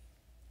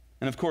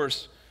 And of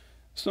course,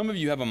 some of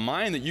you have a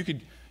mind that you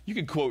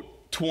could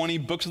quote 20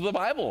 books of the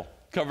Bible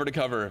cover to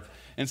cover.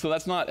 And so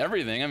that's not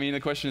everything. I mean,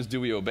 the question is,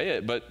 do we obey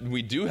it? But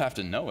we do have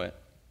to know it.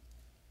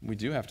 We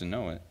do have to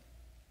know it.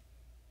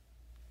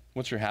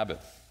 What's your habit?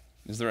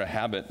 Is there a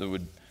habit that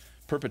would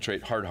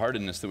perpetrate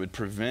hard-heartedness, that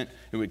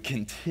would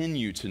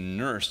continue to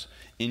nurse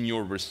in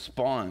your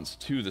response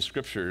to the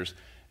Scriptures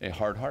a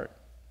hard heart?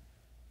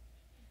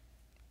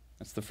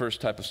 That's the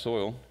first type of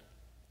soil.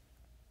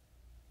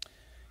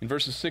 In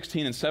verses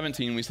 16 and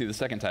 17, we see the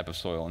second type of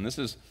soil. And this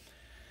is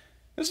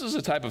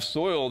a type of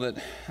soil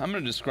that I'm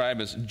going to describe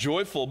as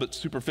joyful but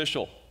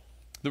superficial.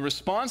 The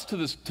response to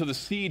the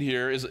seed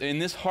here is, in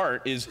this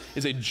heart, is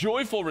a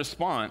joyful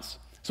response.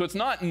 So it's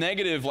not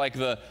negative like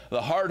the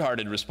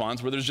hard-hearted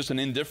response where there's just an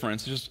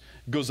indifference, it just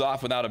goes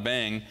off without a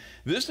bang.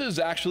 This is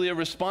actually a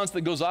response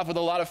that goes off with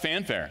a lot of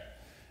fanfare.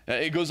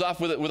 It goes off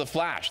with a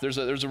flash. There's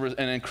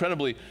an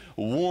incredibly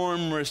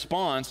warm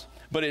response,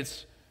 but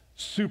it's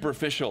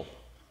superficial.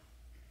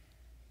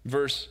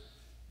 Verse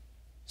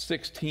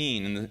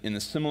 16, in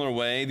the similar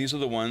way, these are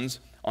the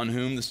ones on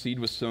whom the seed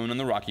was sown in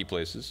the rocky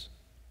places,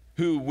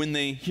 who, when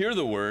they hear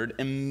the word,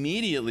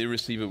 immediately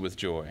receive it with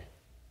joy.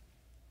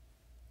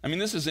 I mean,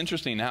 this is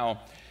interesting how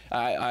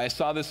I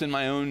saw this in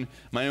my own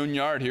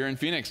yard here in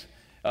Phoenix.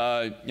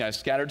 I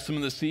scattered some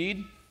of the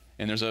seed,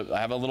 and I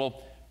have a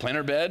little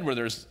planter bed where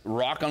there's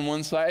rock on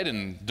one side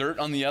and dirt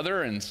on the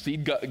other, and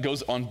seed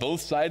goes on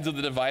both sides of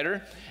the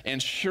divider.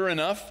 And sure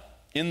enough,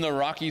 in the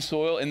rocky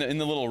soil, in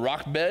the little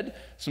rock bed,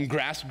 some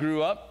grass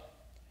grew up.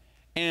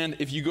 And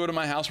if you go to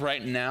my house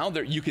right now,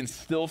 you can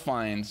still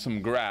find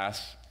some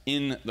grass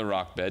in the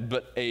rock bed,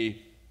 but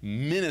a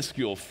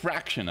minuscule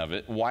fraction of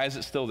it. Why is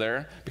it still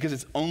there? Because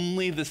it's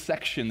only the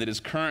section that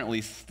is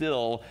currently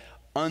still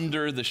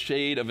under the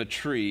shade of a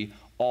tree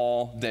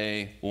all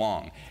day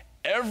long.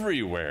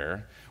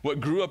 Everywhere, what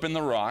grew up in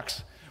the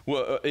rocks,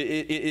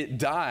 it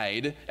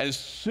died as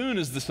soon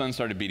as the sun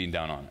started beating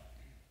down on it.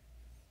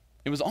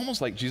 It was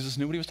almost like Jesus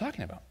knew what he was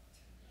talking about.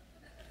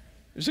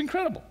 It was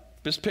incredible.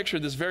 Just picture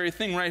this very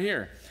thing right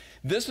here.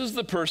 This is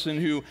the person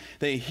who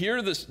they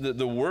hear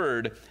the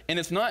word, and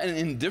it's not an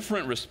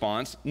indifferent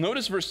response.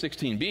 Notice verse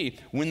 16b,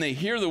 when they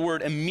hear the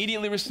word,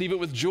 immediately receive it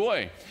with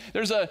joy.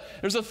 There's a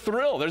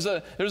thrill, there's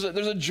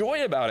a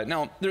joy about it.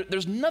 Now,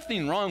 there's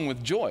nothing wrong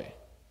with joy.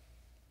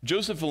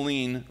 Joseph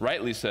Alleine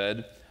rightly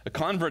said, a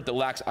convert that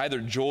lacks either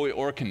joy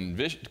or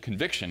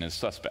conviction is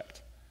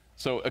suspect.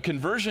 So a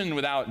conversion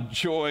without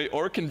joy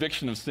or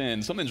conviction of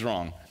sin, something's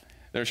wrong.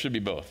 There should be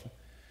both.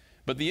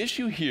 But the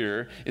issue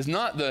here is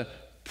not the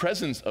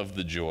presence of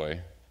the joy,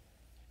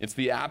 it's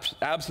the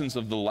absence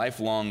of the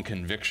lifelong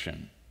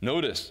conviction.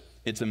 Notice,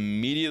 it's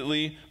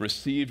immediately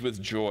received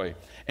with joy.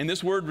 And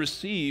this word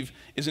receive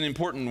is an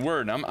important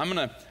word. I'm going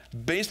to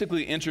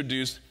basically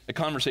introduce a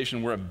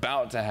conversation we're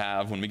about to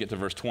have when we get to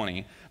verse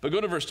 20. But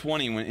go to verse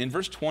 20. In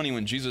verse 20,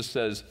 when Jesus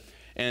says,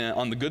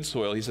 on the good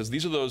soil, he says,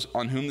 these are those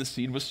on whom the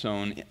seed was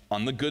sown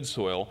on the good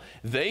soil.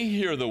 They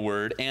hear the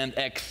word and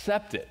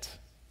accept it.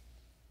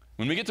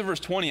 When we get to verse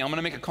 20, I'm going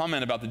to make a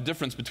comment about the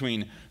difference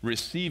between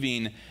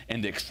receiving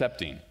and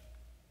accepting.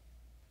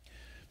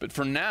 But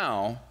for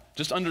now,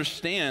 just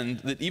understand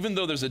that even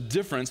though there's a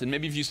difference, and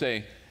maybe if you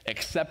say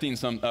accepting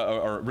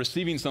or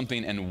receiving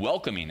something and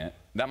welcoming it,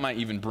 that might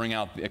even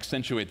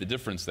accentuate the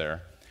difference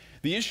there.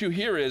 The issue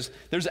here is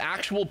there's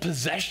actual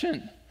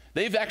possession.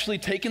 They've actually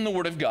taken the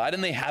word of God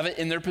and they have it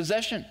in their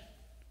possession.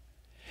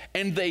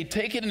 And they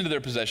take it into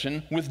their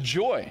possession with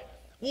joy.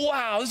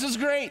 Wow, this is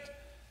great.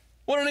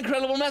 What an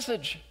incredible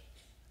message.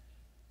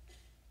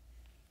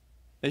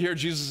 They hear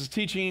Jesus'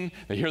 teaching,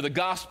 they hear the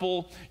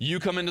gospel, you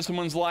come into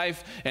someone's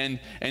life,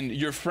 and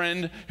your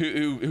friend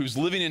who's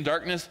living in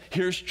darkness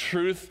hears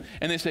truth,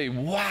 and they say,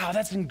 wow,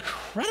 that's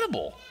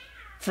incredible.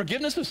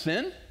 Forgiveness of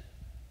sin?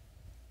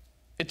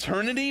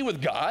 Eternity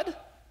with God?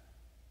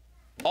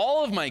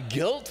 All of my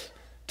guilt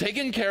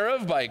taken care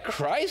of by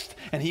Christ,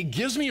 and he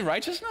gives me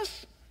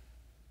righteousness?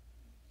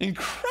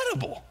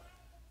 Incredible.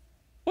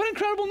 What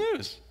incredible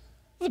news. It's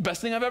the best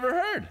thing I've ever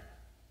heard.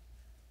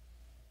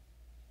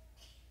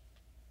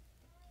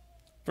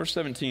 Verse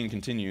 17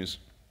 continues,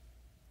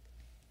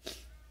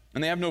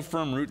 and they have no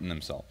firm root in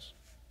themselves,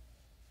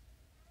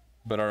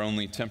 but are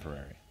only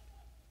temporary.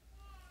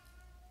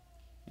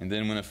 And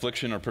then when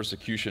affliction or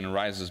persecution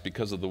arises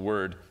because of the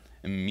word,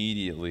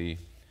 immediately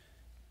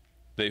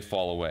they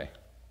fall away.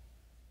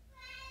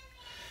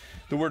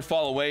 The word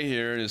fall away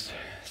here is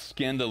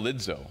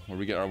scandalizo, where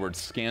we get our word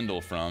scandal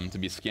from, to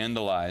be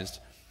scandalized.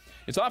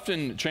 It's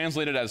often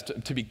translated as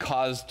to be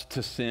caused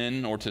to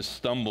sin or to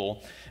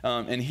stumble.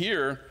 And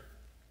here,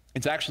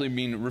 it's actually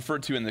being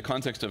referred to in the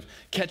context of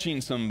catching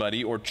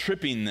somebody or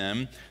tripping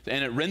them,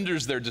 and it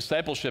renders their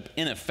discipleship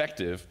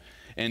ineffective.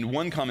 And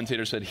one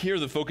commentator said, here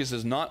the focus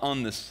is not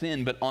on the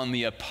sin, but on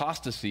the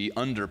apostasy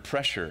under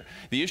pressure.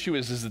 The issue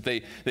is that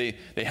they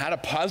had a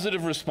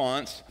positive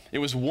response. It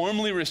was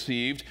warmly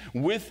received,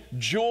 with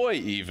joy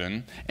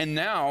even. And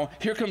now,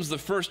 here comes the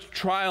first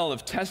trial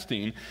of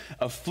testing.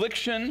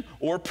 Affliction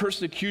or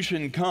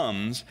persecution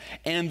comes,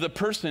 and the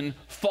person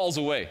falls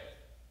away.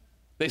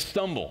 They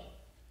stumble.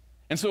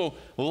 And so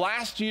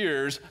last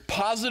year's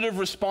positive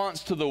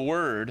response to the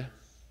word,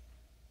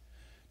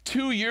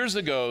 2 years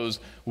ago's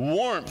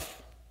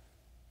warmth,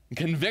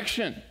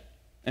 conviction,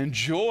 and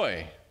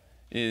joy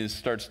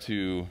starts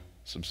to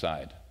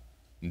subside,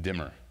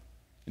 dim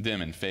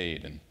and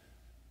fade, and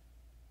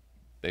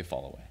they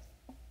fall away.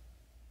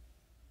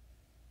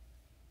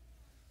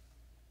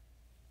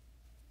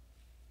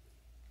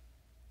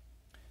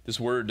 This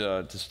word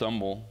to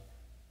stumble,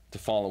 to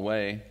fall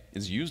away,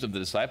 is used of the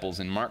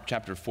disciples in Mark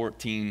chapter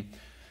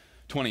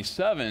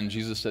 14:27.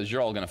 Jesus says,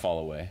 you're all going to fall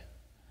away.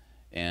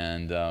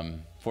 And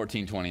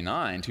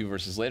 14:29, 2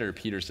 verses later,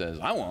 Peter says,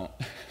 I won't.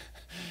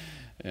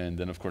 And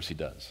then, of course, he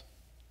does.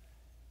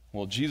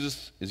 Well,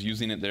 Jesus is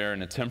using it there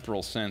in a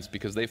temporal sense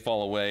because they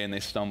fall away and they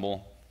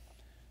stumble.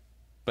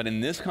 But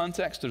in this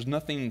context, there's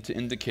nothing to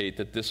indicate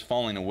that this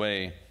falling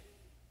away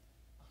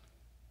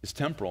is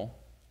temporal.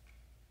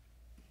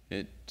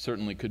 It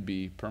certainly could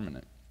be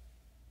permanent.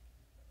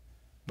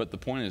 But the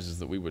point is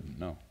that we wouldn't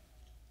know.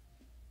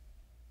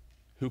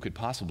 Who could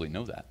possibly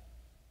know that?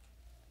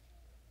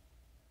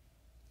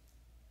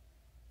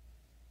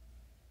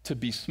 To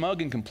be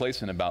smug and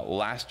complacent about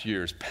last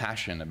year's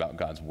passion about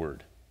God's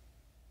word,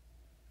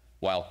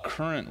 while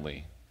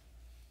currently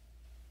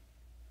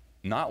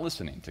not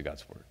listening to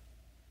God's word,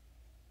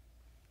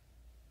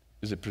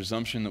 is a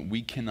presumption that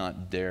we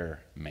cannot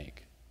dare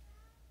make.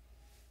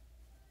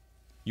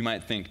 You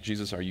might think,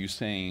 Jesus, are you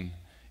saying,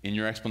 in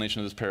your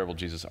explanation of this parable,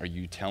 Jesus, are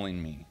you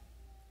telling me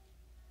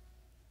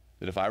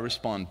that if I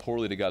respond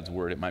poorly to God's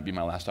word, it might be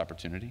my last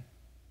opportunity?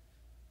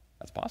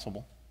 That's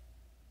possible.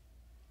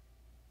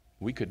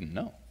 We couldn't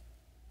know.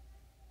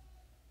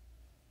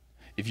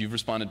 If you've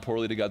responded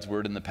poorly to God's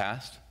word in the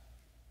past,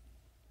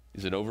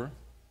 is it over?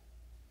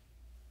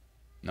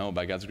 No,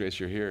 by God's grace,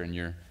 you're here, and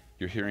you're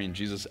hearing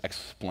Jesus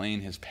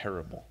explain his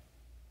parable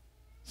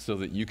so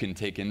that you can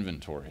take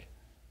inventory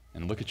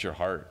and look at your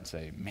heart and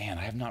say, man,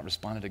 I have not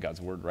responded to God's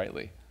word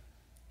rightly.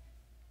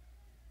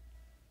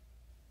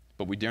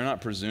 But we dare not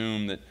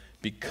presume that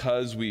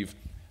because we've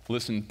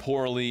listened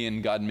poorly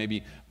and God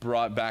maybe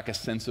brought back a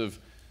sense of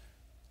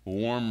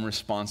warm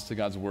response to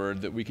God's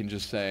word, that we can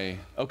just say,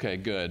 okay,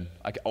 good.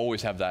 I can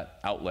always have that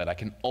outlet. I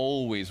can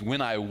always,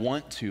 when I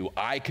want to,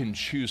 I can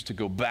choose to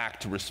go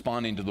back to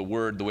responding to the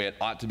word the way it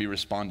ought to be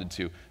responded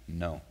to.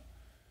 No.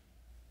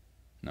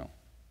 No.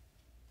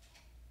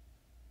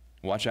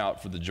 Watch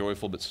out for the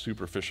joyful but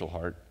superficial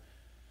heart.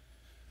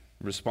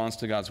 Response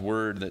to God's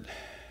word that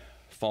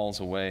falls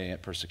away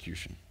at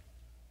persecution.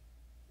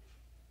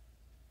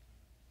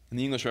 In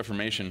the English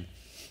Reformation,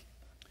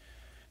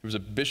 there was a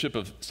bishop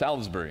of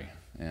Salisbury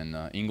in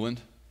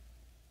England.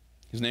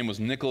 His name was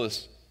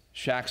Nicholas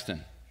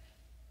Shaxton.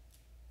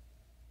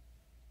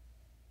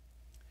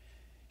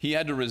 He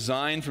had to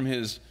resign from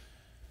his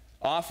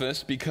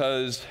office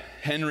because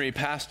Henry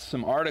passed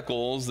some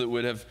articles that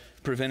would have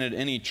prevented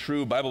any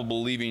true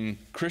Bible-believing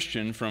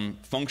Christian from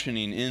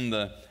functioning in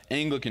the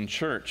Anglican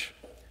Church.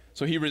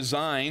 So he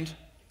resigned,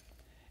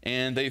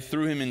 and they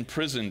threw him in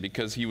prison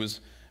because he was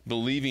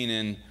believing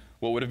in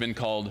what would have been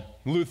called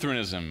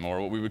Lutheranism,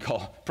 or what we would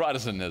call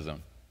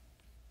Protestantism.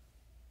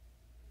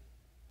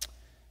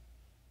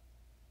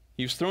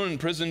 He was thrown in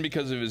prison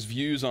because of his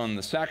views on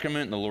the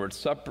sacrament and the Lord's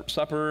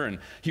Supper, and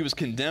he was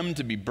condemned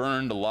to be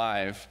burned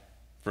alive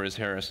for his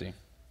heresy.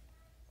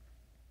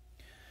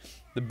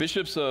 The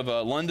bishops of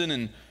London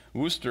and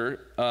Worcester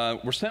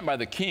were sent by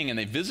the king, and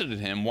they visited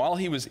him while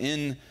he was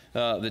in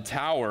the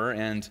tower,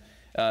 and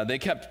they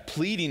kept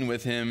pleading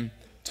with him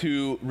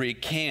to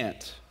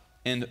recant.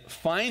 And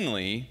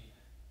finally,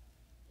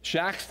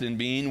 Shaxton,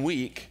 being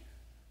weak,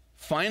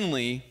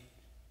 finally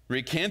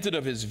recanted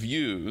of his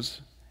views,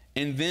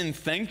 and then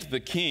thanked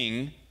the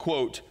king,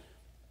 quote,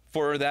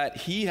 for that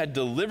he had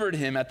delivered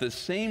him at the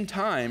same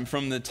time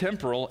from the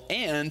temporal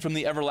and from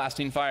the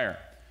everlasting fire.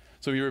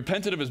 So he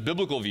repented of his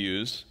biblical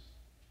views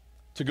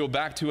to go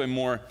back to a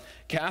more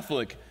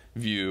Catholic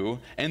view,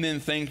 and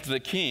then thanked the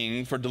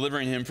king for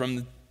delivering him from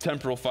the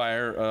temporal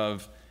fire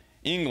of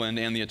England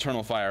and the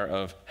eternal fire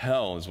of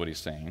hell, is what he's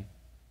saying.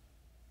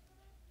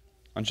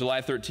 On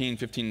July 13,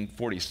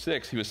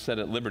 1546, he was set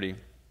at liberty.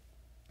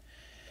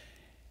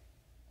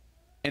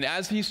 And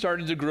as he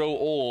started to grow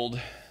old,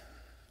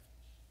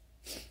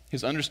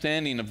 his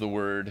understanding of the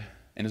word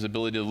and his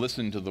ability to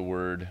listen to the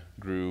word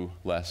grew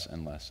less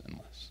and less and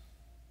less.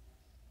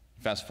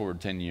 Fast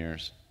forward 10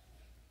 years,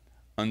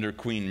 under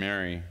Queen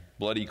Mary,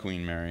 bloody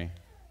Queen Mary,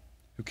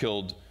 who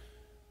killed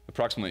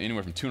approximately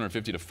anywhere from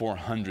 250 to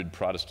 400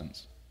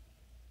 Protestants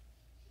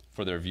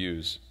for their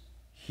views,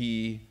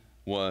 he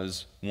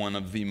was one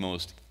of the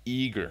most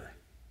eager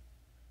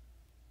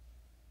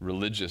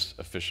religious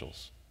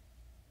officials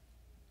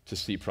to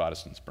see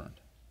Protestants burned.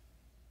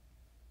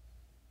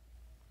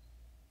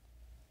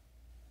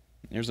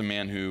 Here's a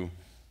man who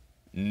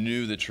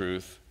knew the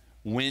truth,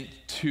 went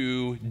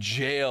to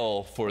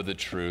jail for the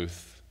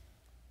truth,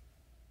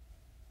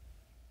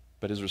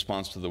 but his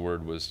response to the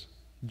word was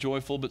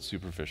joyful but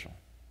superficial.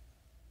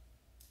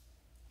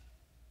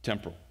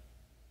 Temporal.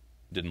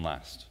 Didn't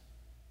last.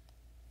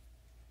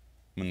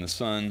 When the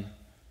sun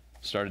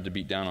started to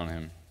beat down on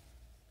him,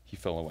 he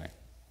fell away.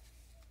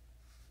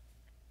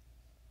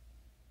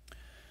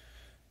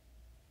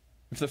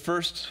 If the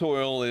first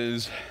soil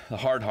is the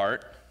hard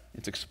heart,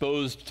 it's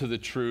exposed to the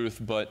truth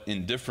but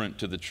indifferent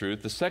to the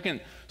truth. The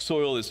second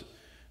soil is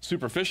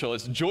superficial.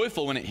 It's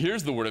joyful when it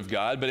hears the word of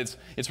God, but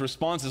its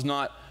response is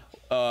not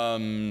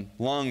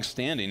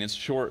long-standing. It's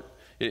short.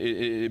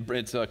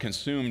 It's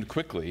consumed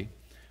quickly.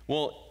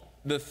 Well,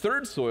 the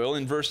third soil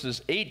in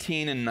verses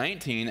 18 and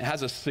 19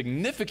 has a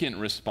significant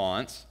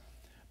response,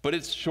 but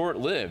it's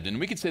short-lived. And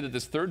we could say that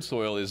this third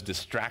soil is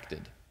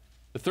distracted.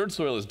 The third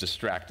soil is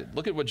distracted.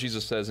 Look at what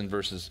Jesus says in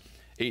verses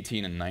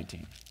 18 and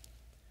 19.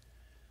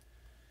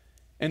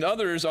 And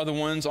others are the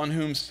ones on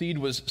whom seed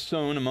was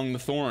sown among the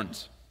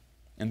thorns.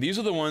 And these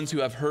are the ones who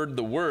have heard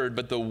the word,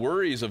 but the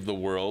worries of the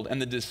world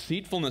and the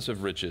deceitfulness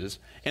of riches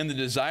and the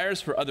desires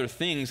for other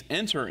things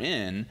enter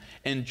in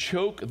and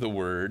choke the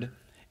word,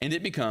 and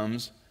it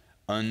becomes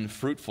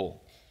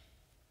unfruitful.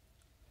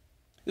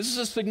 This is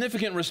a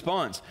significant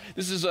response.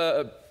 This is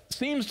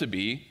seems to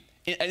be,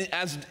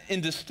 as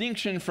in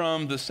distinction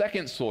from the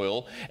second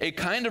soil, a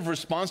kind of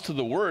response to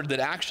the word that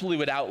actually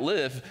would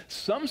outlive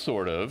some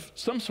sort of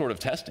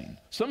testing,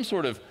 some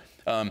sort of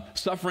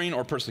suffering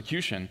or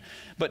persecution.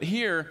 But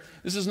here,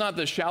 this is not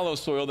the shallow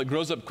soil that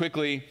grows up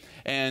quickly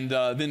and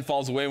then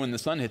falls away when the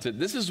sun hits it.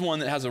 This is one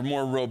that has a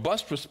more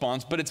robust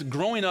response, but it's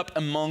growing up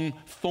among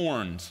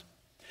thorns.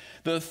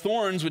 The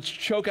thorns which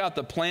choke out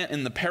the plant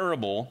in the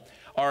parable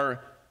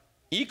are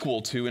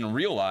equal to, in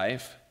real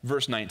life,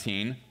 verse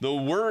 19, the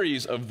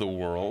worries of the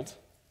world,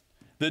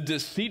 the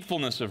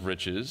deceitfulness of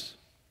riches,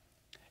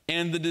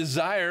 and the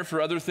desire for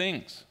other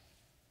things.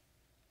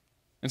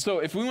 And so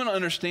if we want to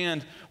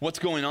understand what's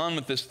going on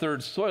with this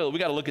third soil, we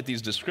got to look at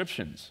these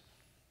descriptions.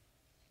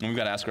 And we've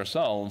got to ask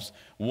ourselves,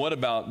 what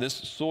about this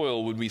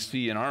soil would we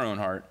see in our own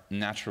heart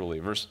naturally?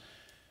 Verse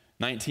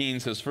 19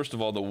 says, first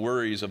of all, the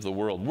worries of the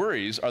world.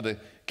 Worries are the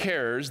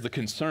cares, the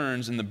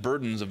concerns, and the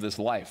burdens of this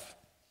life.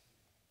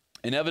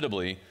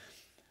 Inevitably,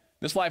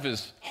 this life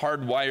is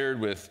hardwired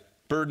with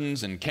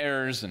burdens and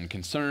cares and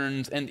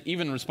concerns and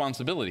even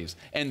responsibilities.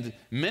 And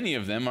many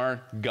of them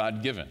are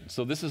God-given.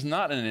 So this is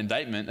not an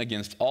indictment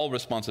against all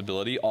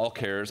responsibility, all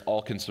cares,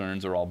 all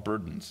concerns, or all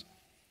burdens.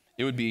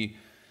 It would be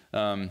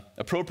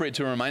appropriate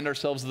to remind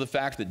ourselves of the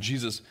fact that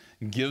Jesus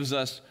gives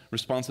us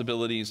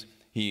responsibilities.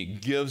 He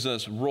gives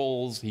us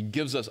roles. He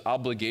gives us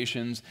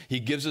obligations. He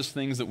gives us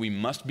things that we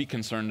must be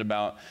concerned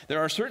about. There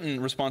are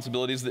certain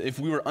responsibilities that if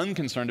we were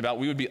unconcerned about,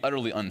 we would be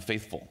utterly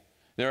unfaithful.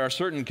 There are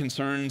certain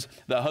concerns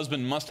that a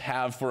husband must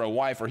have for a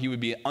wife, or he would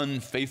be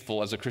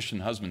unfaithful as a Christian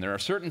husband. There are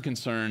certain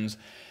concerns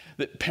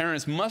that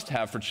parents must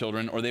have for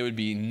children, or they would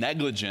be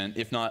negligent,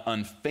 if not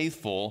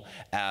unfaithful,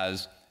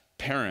 as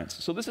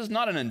parents. So this is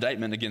not an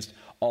indictment against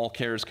all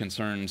cares,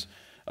 concerns,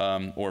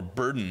 or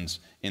burdens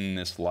in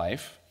this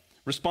life.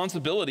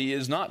 Responsibility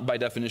is not, by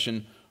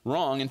definition,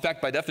 wrong. In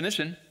fact, by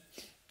definition,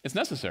 it's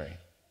necessary.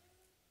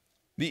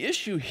 The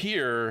issue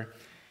here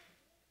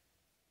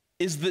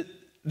is that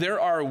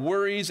there are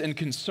worries and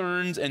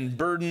concerns and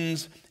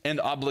burdens and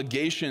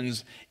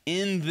obligations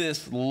in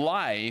this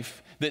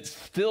life that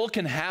still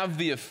can have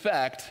the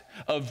effect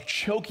of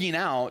choking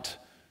out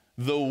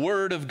the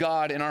Word of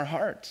God in our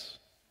hearts.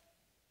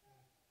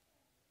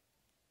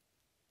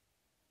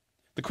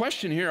 The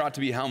question here ought to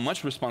be, how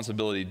much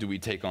responsibility do we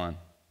take on?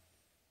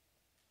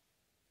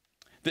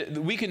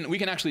 We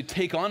can actually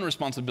take on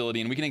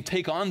responsibility, and we can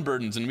take on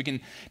burdens, and we can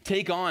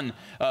take on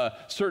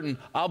certain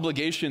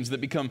obligations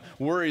that become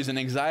worries and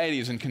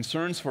anxieties and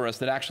concerns for us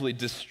that actually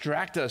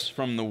distract us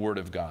from the Word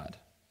of God.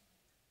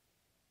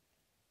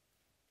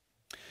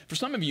 For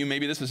some of you,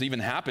 maybe this has even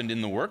happened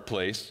in the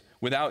workplace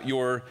without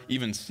your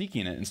even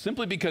seeking it. And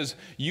simply because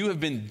you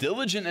have been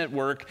diligent at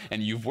work,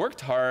 and you've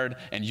worked hard,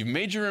 and you've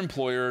made your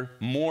employer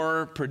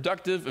more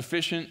productive,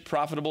 efficient,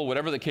 profitable,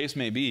 whatever the case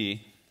may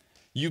be,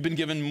 you've been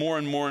given more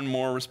and more and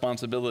more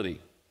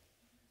responsibility.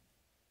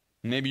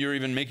 Maybe you're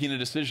even making a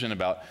decision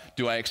about,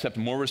 do I accept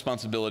more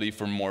responsibility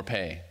for more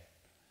pay?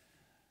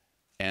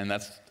 And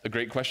that's a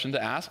great question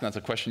to ask, and that's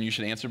a question you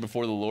should answer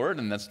before the Lord,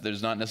 and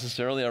there's not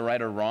necessarily a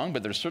right or wrong,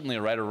 but there's certainly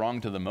a right or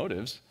wrong to the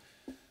motives.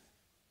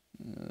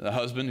 A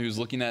husband who's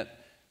looking at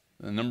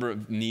a number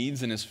of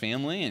needs in his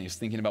family, and he's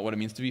thinking about what it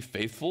means to be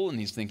faithful, and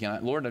he's thinking,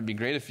 Lord, it'd be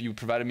great if you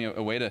provided me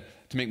a way to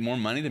make more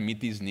money to meet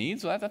these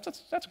needs. Well,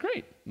 that's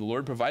great. The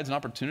Lord provides an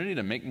opportunity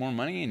to make more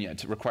money, and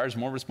yet it requires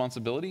more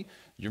responsibility.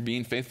 You're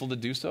being faithful to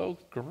do so.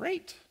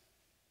 Great.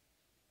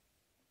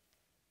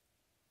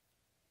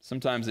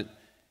 Sometimes it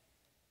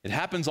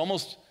happens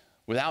almost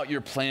without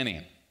your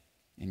planning,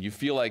 and you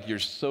feel like you're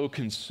so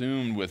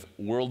consumed with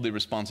worldly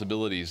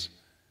responsibilities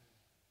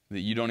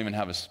that you don't even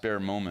have a spare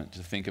moment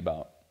to think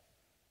about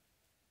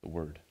the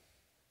Word.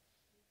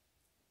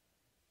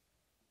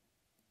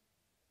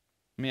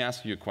 Let me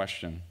ask you a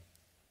question.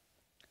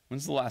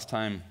 When's the last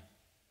time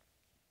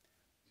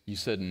you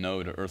said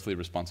no to earthly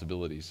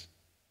responsibilities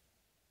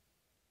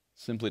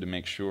simply to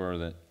make sure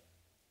that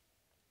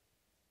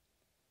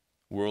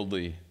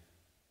worldly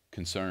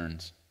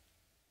concerns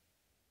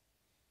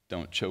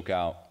don't choke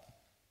out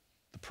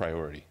the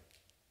priority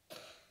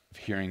of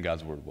hearing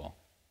God's Word well?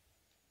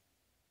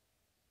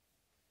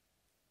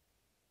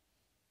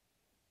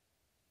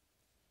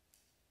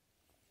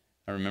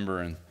 I remember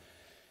when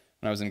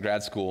I was in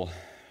grad school,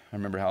 I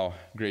remember how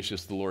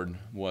gracious the Lord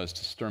was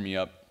to stir me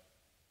up.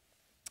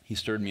 He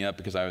stirred me up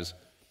because I was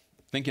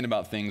thinking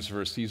about things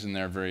for a season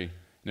there in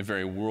a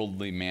very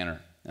worldly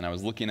manner. And I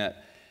was looking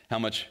at how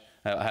much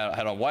I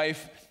had a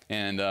wife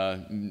and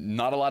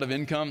not a lot of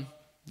income,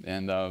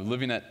 and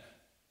living at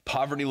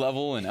poverty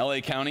level in LA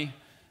County,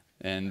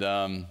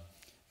 and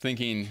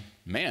thinking,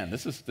 man,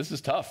 this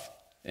is tough.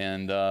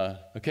 And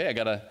okay, I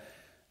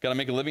gotta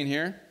make a living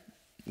here,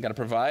 gotta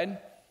provide.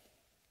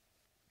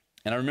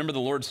 And I remember the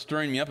Lord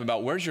stirring me up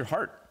about, where's your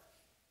heart?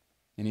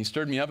 And He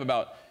stirred me up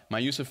about my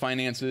use of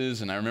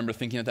finances. And I remember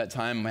thinking at that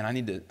time, man, I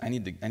need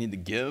to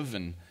give.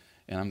 And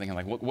I'm thinking,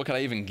 like, what could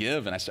I even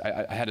give? And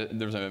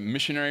there was a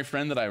missionary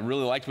friend that I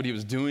really liked what he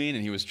was doing,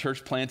 and he was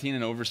church planting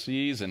and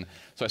overseas. And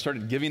so I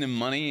started giving him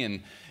money,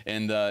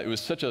 and it was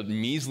such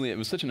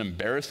an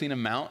embarrassing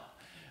amount.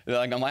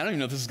 Like, I don't even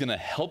know if this is going to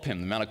help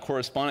him. The amount of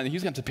correspondence,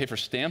 he's going to have to pay for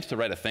stamps to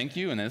write a thank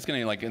you, and then it's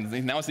going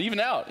to now it's even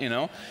out, you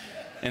know.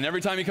 And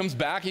every time he comes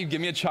back, he'd give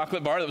me a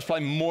chocolate bar that was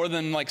probably more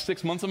than like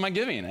 6 months of my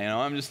giving. You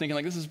know, I'm just thinking,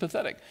 like, this is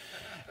pathetic.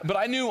 But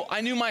I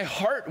knew my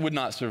heart would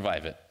not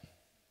survive it.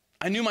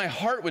 I knew my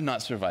heart would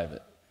not survive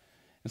it.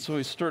 And so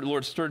the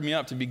Lord stirred me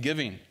up to be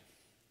giving.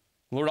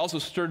 The Lord also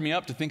stirred me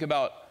up to think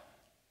about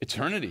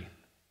eternity.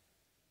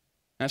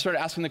 And I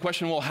started asking the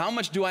question, well, how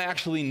much do I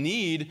actually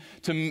need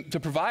to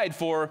provide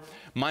for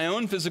my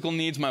own physical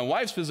needs, my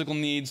wife's physical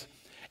needs,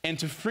 and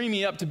to free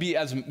me up to be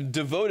as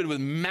devoted with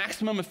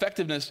maximum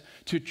effectiveness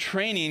to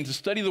training, to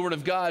study the Word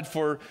of God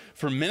for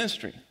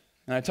ministry?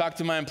 And I talked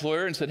to my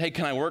employer and said, hey,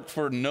 can I work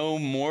for no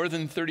more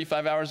than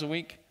 35 hours a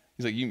week?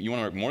 He's like, you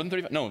want to work more than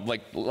 35? No,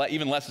 like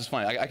even less is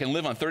fine. I can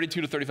live on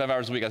 32 to 35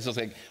 hours a week. I was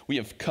like, we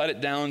have cut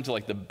it down to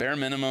like the bare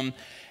minimum.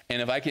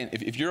 And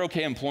if you're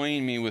okay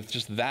employing me with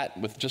just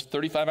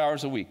 35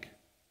 hours a week,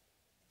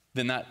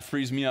 then that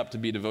frees me up to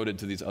be devoted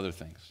to these other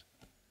things.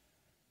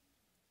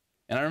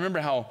 And I remember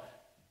how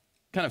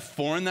kind of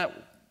foreign that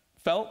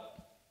felt.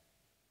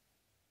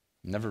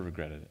 Never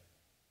regretted it.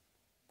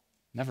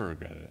 Never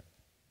regretted it.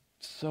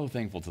 So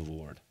thankful to the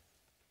Lord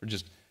for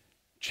just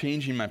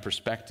changing my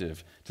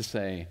perspective to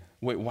say,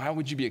 wait, why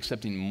would you be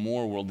accepting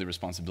more worldly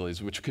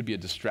responsibilities, which could be a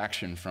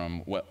distraction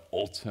from what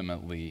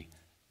ultimately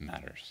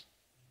matters?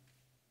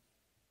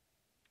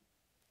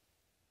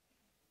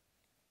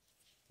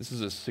 This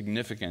is a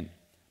significant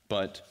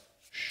but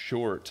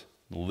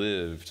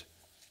short-lived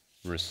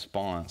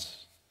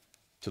response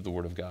to the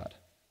Word of God.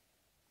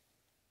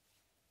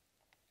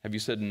 Have you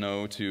said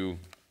no to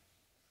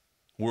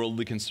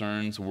worldly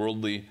concerns,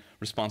 worldly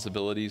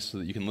responsibilities so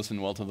that you can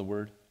listen well to the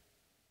Word?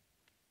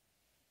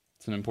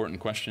 It's an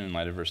important question in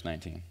light of verse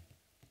 19.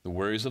 The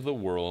worries of the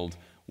world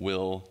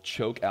will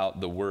choke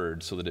out the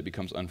Word so that it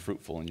becomes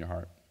unfruitful in your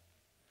heart.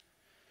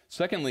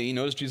 Secondly,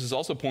 notice Jesus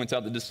also points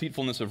out the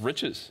deceitfulness of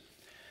riches.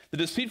 The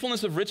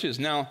deceitfulness of riches.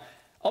 Now,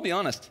 I'll be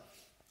honest,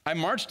 I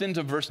marched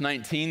into verse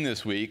 19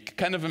 this week,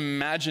 kind of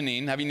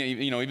imagining, having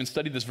even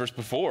studied this verse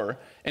before,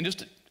 and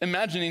just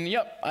imagining,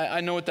 yep,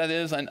 I know what that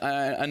is.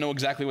 I know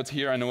exactly what's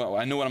here. I know what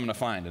I'm going to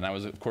find. And I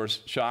was, of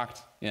course,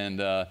 shocked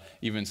and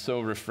even so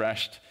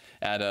refreshed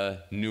at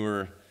a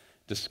newer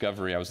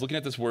discovery. I was looking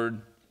at this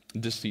word,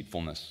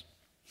 deceitfulness.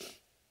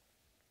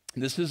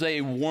 This is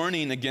a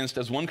warning against,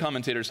 as one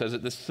commentator says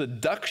it, the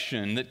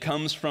seduction that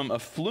comes from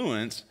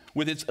affluence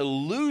with its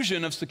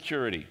illusion of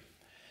security.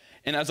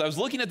 And as I was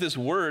looking at this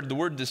word, the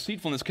word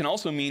deceitfulness can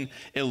also mean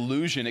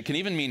illusion. It can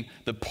even mean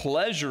the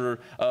pleasure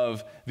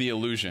of the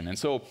illusion. And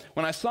so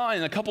when I saw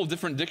in a couple of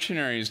different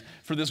dictionaries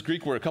for this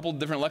Greek word, a couple of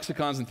different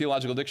lexicons and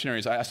theological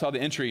dictionaries, I saw the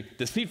entry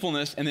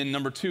deceitfulness and then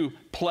number 2,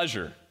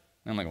 pleasure.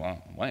 And I'm like,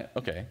 well, what?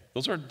 Okay,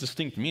 those are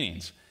distinct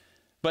meanings.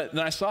 But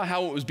then I saw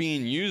how it was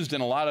being used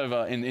in a lot of,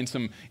 in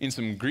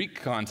some Greek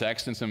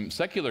context, in some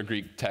secular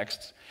Greek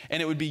texts.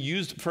 And it would be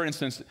used, for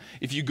instance,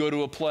 if you go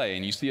to a play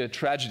and you see a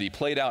tragedy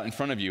played out in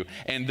front of you,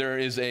 and there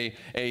is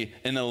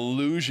an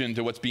allusion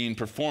to what's being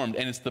performed,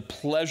 and it's the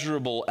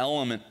pleasurable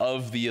element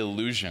of the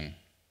illusion.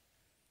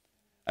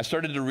 I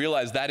started to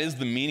realize that is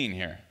the meaning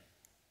here.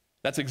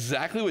 That's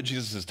exactly what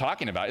Jesus is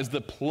talking about, is the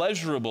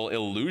pleasurable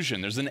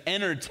illusion. There's an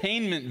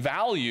entertainment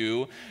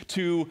value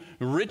to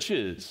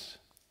riches.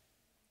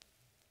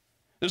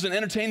 There's an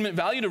entertainment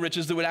value to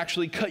riches that would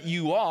actually cut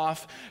you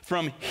off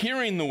from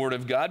hearing the Word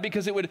of God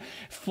because it would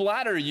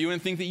flatter you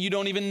and think that you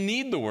don't even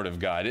need the Word of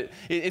God.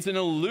 It's an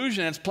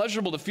illusion. It's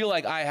pleasurable to feel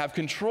like I have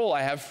control,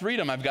 I have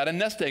freedom, I've got a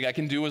nest egg, I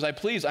can do as I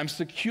please, I'm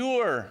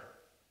secure.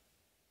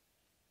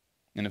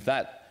 And if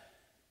that,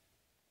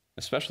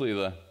 especially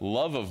the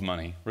love of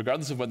money,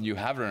 regardless of whether you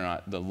have it or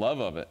not, the love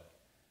of it,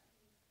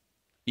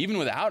 even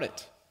without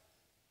it,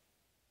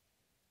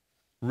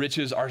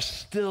 riches are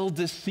still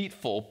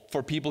deceitful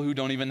for people who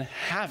don't even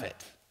have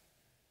it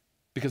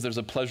because there's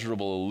a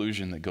pleasurable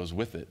illusion that goes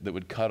with it that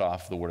would cut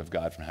off the Word of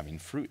God from having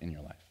fruit in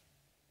your life.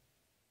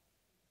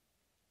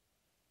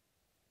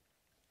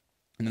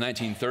 In the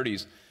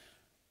 1930s,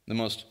 one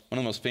of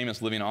the most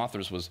famous living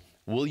authors was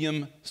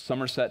William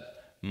Somerset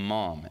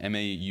Maugham,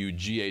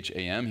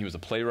 M-A-U-G-H-A-M. He was a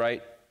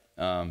playwright,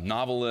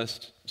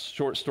 novelist,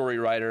 short story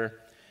writer.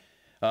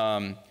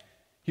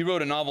 He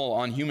wrote a novel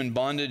on human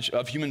bondage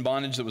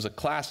that was a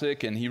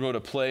classic, and he wrote a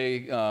play,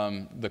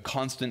 The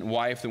Constant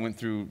Wife, that went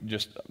through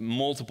just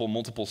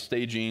multiple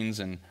stagings.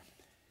 And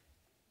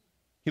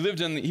he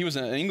was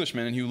an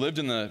Englishman, and he lived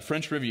in the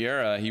French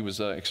Riviera. He was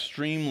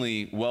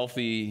extremely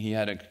wealthy. He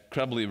had an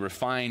incredibly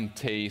refined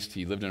taste.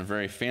 He lived in a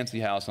very fancy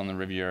house on the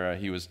Riviera.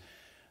 He was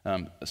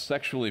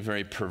sexually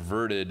very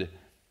perverted.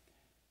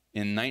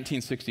 In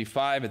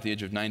 1965, at the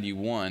age of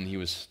 91, he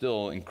was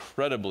still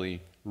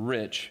incredibly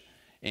rich.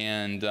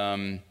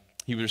 And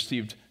he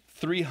received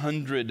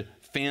 300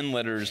 fan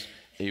letters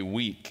a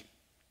week.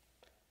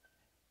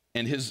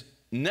 And his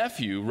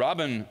nephew,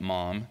 Robin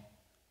Maugham,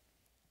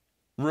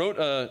 wrote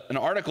an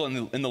article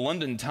in the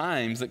London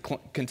Times that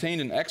contained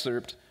an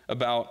excerpt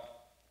about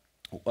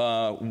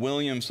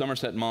William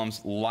Somerset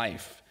Maugham's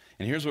life.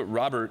 And here's what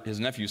Robert, his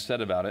nephew,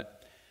 said about it.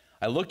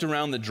 I looked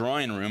around the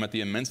drawing room at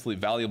the immensely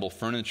valuable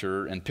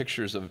furniture and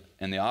pictures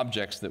and the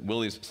objects that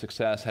Willie's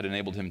success had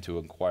enabled him to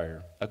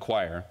acquire.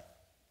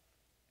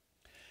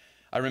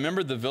 I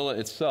remembered the villa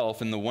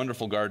itself and the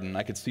wonderful garden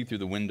I could see through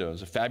the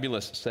windows, a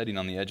fabulous setting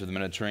on the edge of the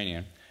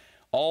Mediterranean,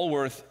 all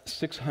worth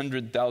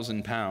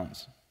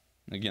 £600,000.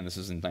 Again, this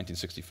is in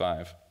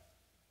 1965.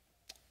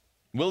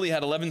 Willie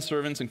had 11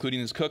 servants,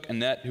 including his cook,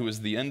 Annette, who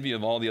was the envy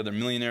of all the other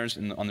millionaires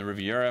on the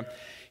Riviera.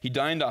 He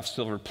dined off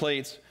silver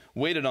plates,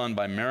 waited on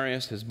by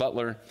Marius, his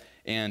butler,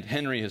 and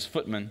Henry, his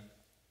footman,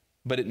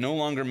 but it no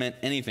longer meant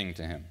anything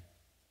to him.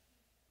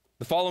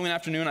 The following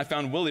afternoon, I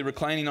found Willie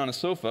reclining on a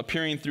sofa,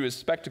 peering through his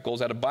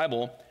spectacles at a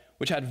Bible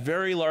which had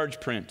very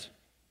large print.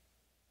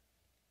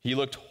 He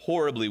looked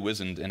horribly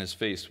wizened, and his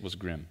face was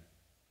grim.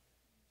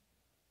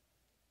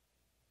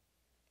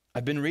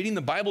 I've been reading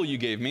the Bible you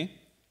gave me,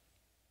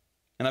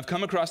 and I've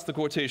come across the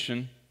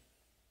quotation,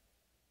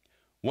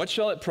 "What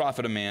shall it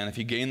profit a man if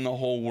he gain the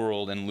whole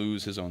world and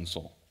lose his own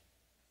soul?"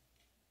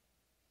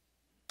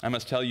 I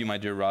must tell you, my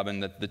dear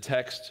Robin, that the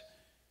text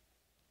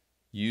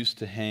used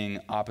to hang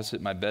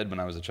opposite my bed when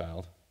I was a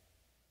child.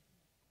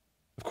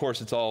 Of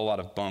course, it's all a lot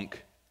of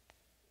bunk.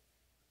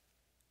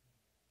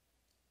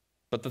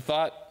 But the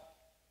thought,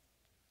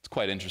 it's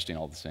quite interesting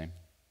all the same.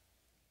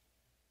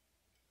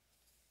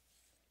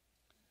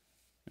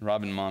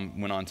 Robin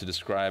Mom went on to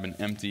describe an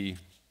empty,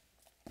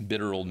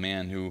 bitter old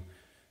man who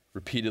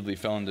repeatedly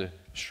fell into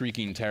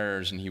shrieking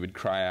terrors, and he would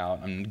cry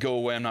out, "Go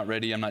away, I'm not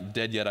ready, I'm not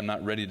dead yet, I'm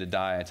not ready to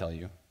die, I tell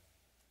you."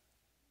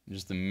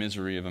 Just the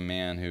misery of a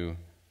man who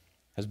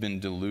has been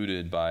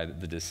deluded by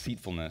the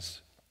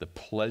deceitfulness, the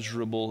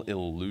pleasurable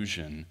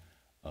illusion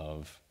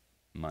of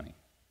money.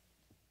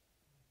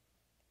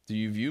 Do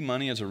you view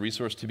money as a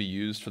resource to be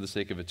used for the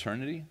sake of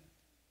eternity?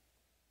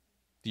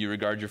 Do you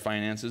regard your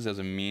finances as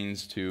a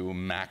means to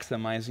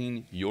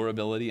maximizing your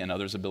ability and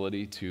others'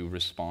 ability to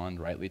respond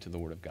rightly to the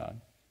Word of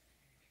God?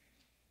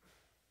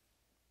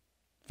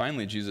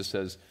 Finally, Jesus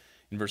says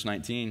in verse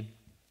 19,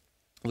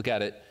 look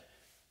at it.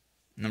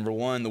 Number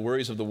 1, the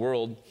worries of the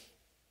world.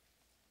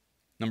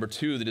 Number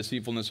 2, the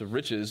deceitfulness of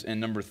riches.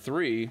 And number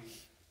 3,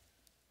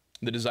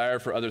 the desire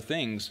for other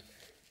things.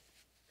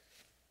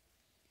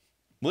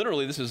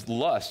 Literally, this is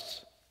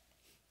lusts.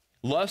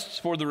 Lusts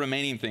for the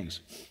remaining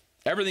things.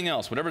 Everything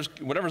else,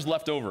 whatever's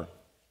left over.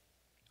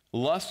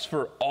 Lusts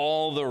for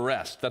all the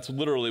rest. That's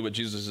literally what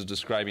Jesus is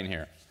describing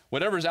here.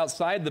 Whatever's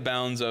outside the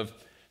bounds of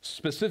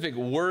specific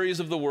worries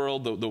of the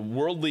world, the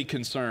worldly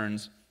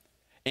concerns,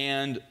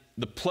 and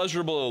the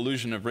pleasurable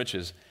illusion of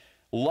riches.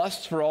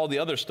 Lust for all the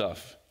other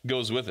stuff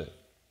goes with it.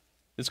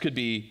 This could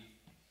be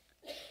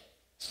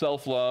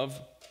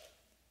self-love.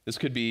 This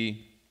could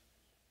be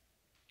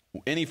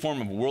any form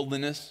of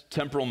worldliness,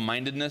 temporal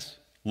mindedness,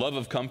 love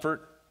of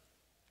comfort.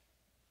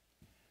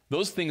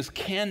 Those things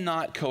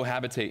cannot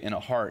cohabitate in a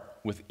heart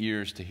with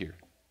ears to hear.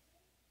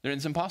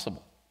 It's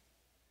impossible.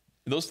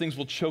 Those things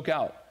will choke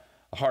out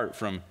a heart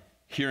from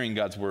hearing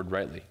God's word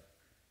rightly.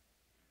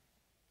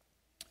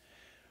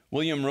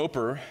 William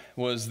Roper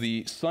was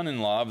the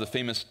son-in-law of the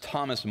famous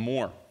Thomas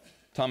More.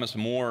 Thomas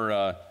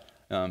More,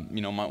 one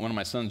of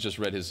my sons just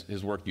read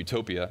his work,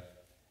 Utopia,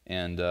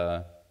 and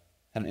had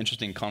an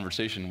interesting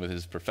conversation with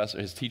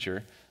his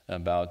teacher,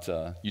 about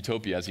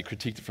Utopia as he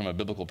critiqued it from a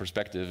biblical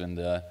perspective,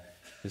 and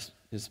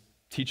his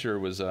teacher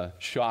was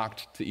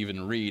shocked to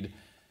even read,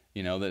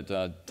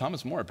 that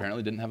Thomas More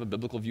apparently didn't have a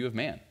biblical view of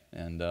man,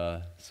 and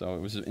so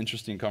it was an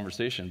interesting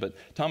conversation. But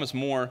Thomas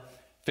More,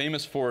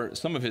 famous for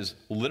some of his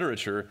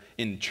literature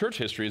in church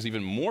history, is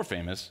even more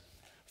famous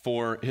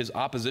for his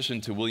opposition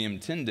to William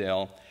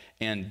Tyndale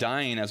and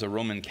dying as a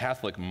Roman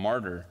Catholic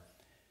martyr.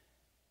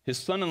 His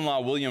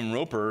son-in-law, William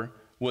Roper,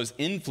 was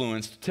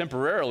influenced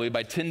temporarily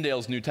by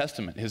Tyndale's New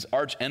Testament, his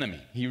arch enemy.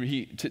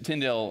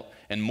 Tyndale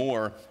and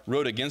More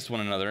wrote against one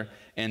another,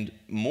 and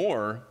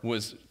More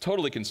was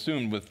totally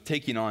consumed with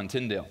taking on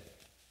Tyndale.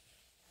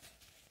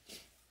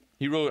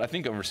 He wrote, I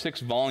think, over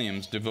 6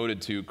 volumes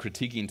devoted to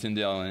critiquing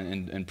Tyndale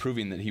and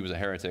proving that he was a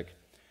heretic.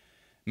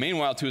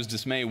 Meanwhile, to his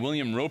dismay,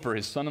 William Roper,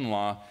 his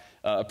son-in-law,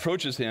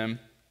 approaches him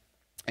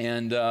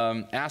and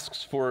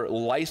asks for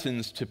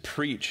license to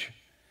preach.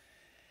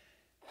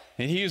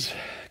 And he's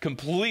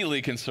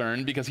completely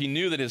concerned because he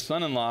knew that his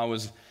son-in-law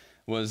was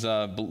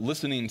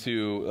listening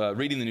to,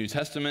 reading the New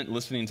Testament,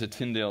 listening to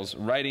Tyndale's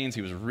writings.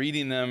 He was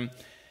reading them.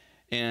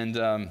 And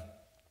the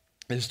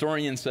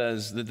historian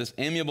says that this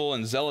amiable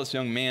and zealous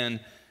young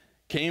man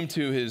came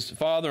to his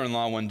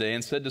father-in-law one day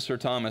and said to Sir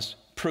Thomas,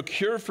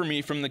 "Procure for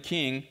me from the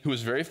king, who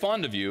is very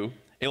fond of you,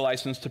 a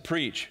license to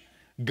preach.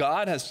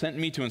 God has sent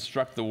me to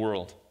instruct the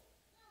world."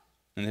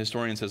 And the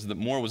historian says that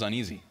More was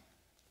uneasy.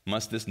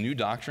 Must this new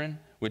doctrine,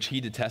 which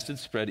he detested,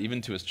 spread even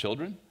to his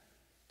children?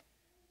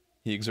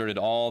 He exerted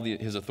all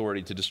his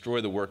authority to destroy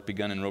the work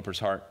begun in Roper's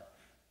heart.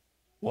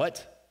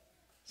 "What?"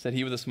 said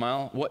he with a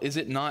smile. "What, is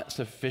it not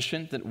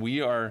sufficient that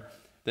we are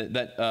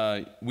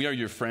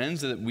your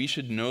friends, that we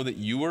should know that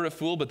you are a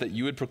fool, but that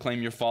you would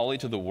proclaim your folly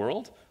to the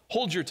world?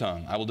 Hold your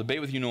tongue. I will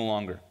debate with you no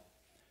longer."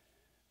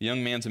 The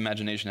young man's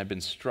imagination had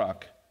been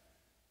struck,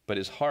 but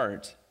his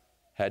heart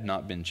had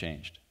not been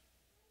changed.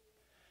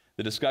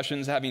 The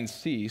discussions having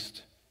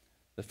ceased,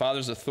 the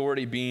father's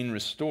authority being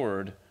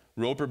restored,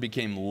 Roper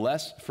became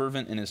less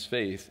fervent in his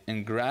faith,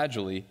 and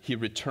gradually he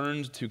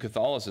returned to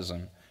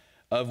Catholicism,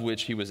 of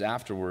which he was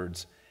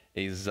afterwards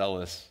a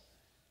zealous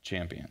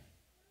champion.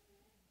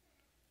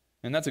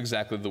 And that's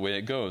exactly the way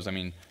it goes. I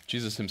mean,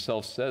 Jesus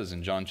himself says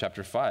in John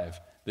chapter 5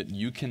 that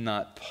you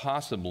cannot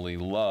possibly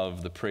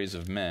love the praise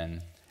of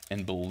men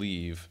and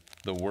believe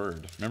the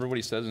word. Remember what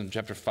he says in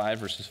chapter 5,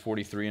 verses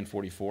 43 and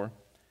 44?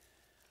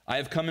 "I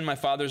have come in my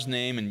Father's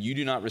name, and you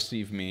do not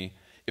receive me.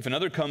 If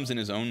another comes in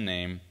his own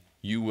name,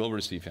 you will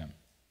receive him."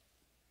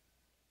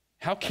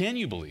 How can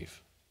you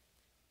believe?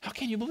 How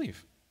can you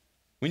believe?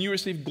 When you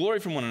receive glory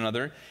from one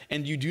another,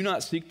 and you do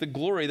not seek the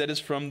glory that is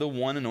from the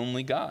one and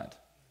only God.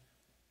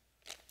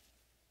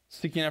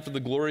 Seeking after the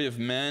glory of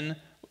men,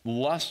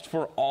 lust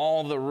for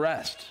all the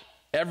rest.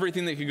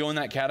 Everything that could go in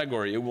that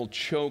category, it will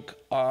choke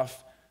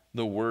off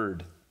the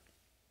word.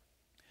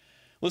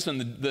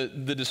 Listen,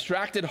 the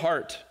distracted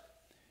heart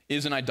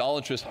is an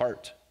idolatrous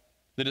heart.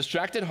 The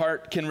distracted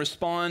heart can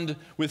respond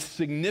with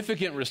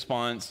significant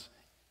response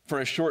for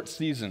a short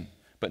season,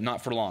 but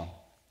not for long.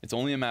 It's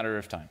only a matter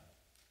of time.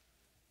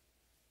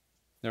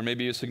 There may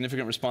be a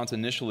significant response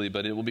initially,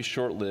 but it will be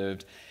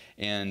short-lived,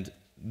 and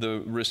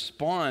the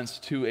response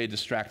to a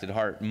distracted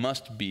heart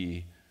must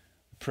be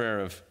the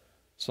prayer of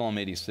Psalm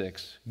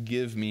 86,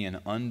 give me an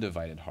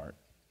undivided heart,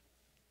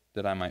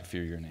 that I might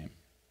fear your name.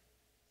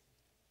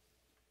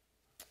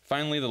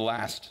 Finally, the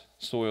last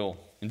soil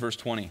in verse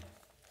 20,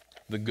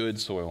 the good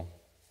soil.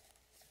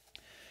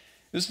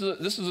 This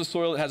is a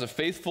soil that has a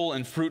faithful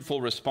and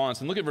fruitful response.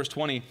 And look at verse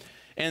 20.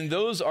 And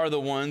those are the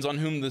ones on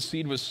whom the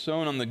seed was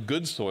sown on the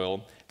good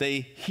soil.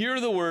 They hear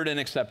the word and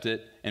accept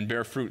it and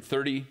bear fruit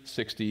 30,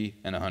 60,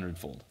 and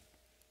 100-fold.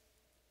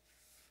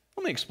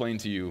 Let me explain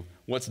to you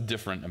what's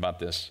different about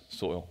this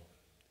soil.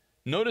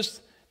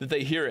 Notice that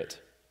they hear it.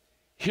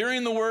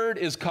 Hearing the word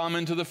is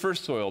common to the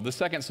first soil, the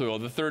second soil,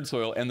 the third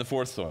soil, and the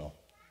fourth soil.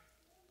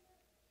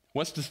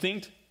 What's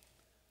distinct?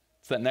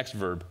 It's that next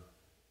verb.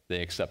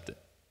 They accept it.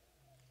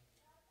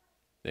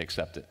 They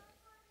accept it.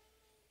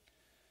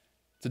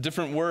 It's a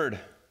different word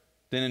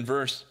than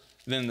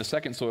in the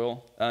second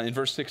soil. In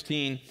verse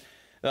 16,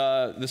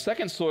 the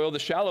second soil, the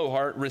shallow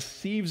heart,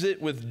 receives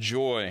it with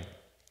joy.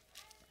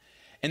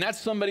 And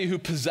that's somebody who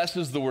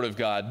possesses the word of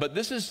God. But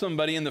this is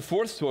somebody in the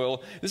fourth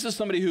soil, this is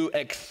somebody who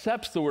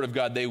accepts the word of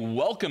God. They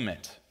welcome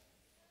it.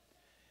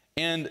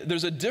 And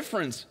there's a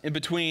difference in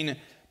between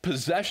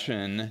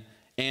possession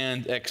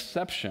and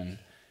accepting.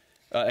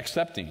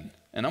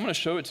 And I'm going to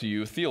show it to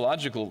you.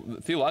 Theological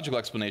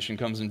explanation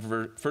comes in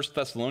 1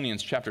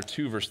 Thessalonians chapter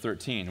 2, verse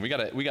 13. We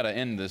got to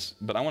end this,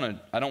 but I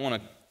don't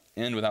want to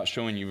end without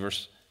showing you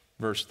verse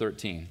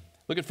 13.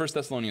 Look at 1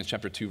 Thessalonians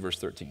chapter 2, verse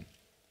 13.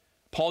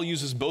 Paul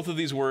uses both of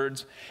these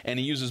words, and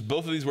he uses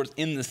both of these words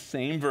in the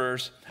same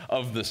verse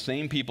of the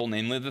same people,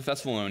 namely the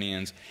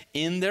Thessalonians,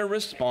 in their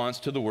response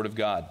to the word of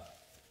God.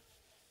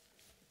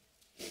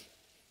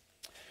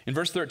 In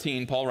verse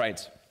 13, Paul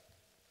writes,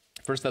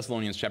 1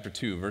 Thessalonians chapter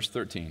 2, verse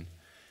 13,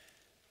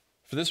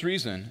 for this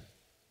reason,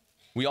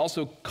 we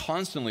also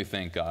constantly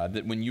thank God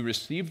that when you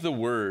received the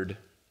word,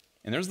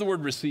 and there's the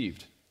word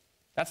received,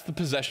 that's the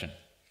possession.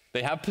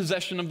 They have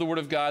possession of the word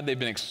of God. They've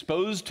been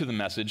exposed to the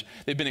message.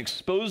 They've been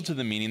exposed to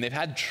the meaning. They've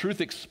had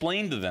truth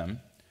explained to them.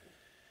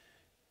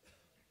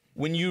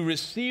 When you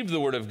received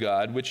the word of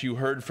God, which you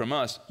heard from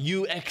us,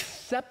 you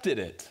accepted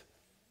it.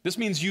 This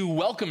means you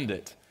welcomed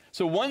it.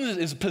 So one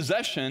is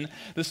possession.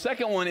 The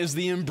second one is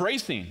the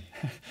embracing.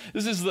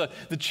 This is the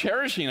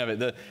cherishing of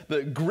it,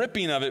 the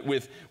gripping of it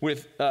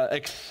with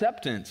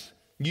acceptance.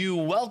 You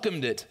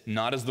welcomed it,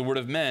 not as the word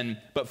of men,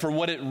 but for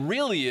what it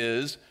really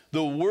is,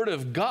 the word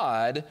of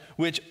God,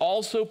 which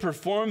also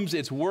performs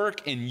its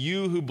work in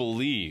you who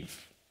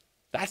believe.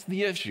 That's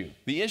the issue.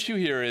 The issue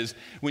here is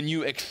when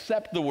you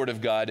accept the word of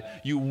God,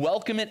 you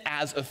welcome it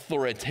as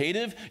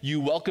authoritative, you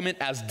welcome it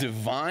as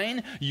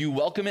divine, you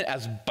welcome it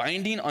as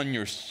binding on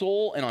your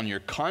soul and on your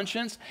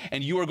conscience,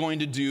 and you are going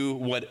to do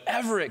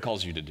whatever it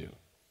calls you to do.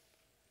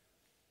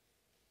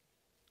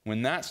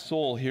 When that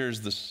soul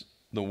hears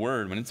the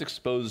word, when it's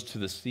exposed to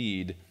the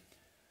seed,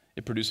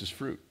 it produces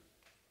fruit.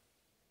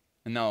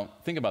 And now,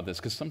 think about this,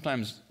 because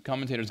sometimes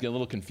commentators get a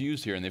little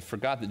confused here, and they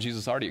forgot that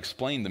Jesus already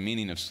explained the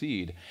meaning of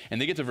seed.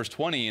 And they get to verse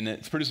 20, and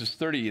it produces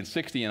 30 and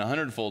 60 and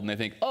 100-fold, and they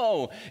think,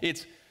 oh,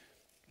 it's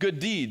good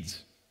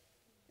deeds.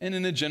 And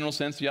in a general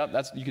sense,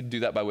 yeah, you could do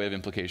that by way of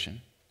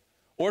implication.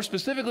 Or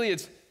specifically,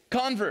 it's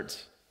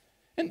converts.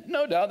 And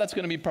no doubt that's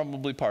going to be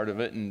probably part of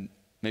it, and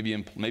maybe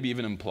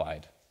even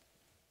implied.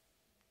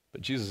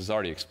 But Jesus has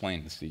already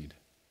explained the seed.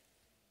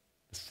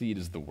 The seed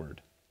is the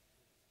word.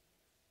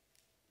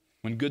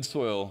 When good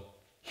soil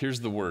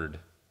hears the word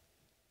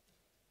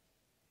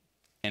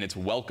and it's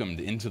welcomed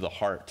into the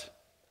heart,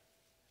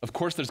 of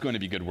course there's going to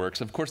be good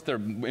works. Of course,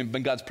 in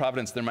God's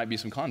providence, there might be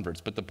some converts.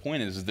 But the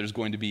point is there's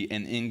going to be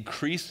an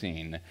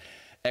increasing,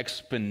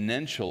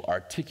 exponential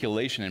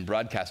articulation and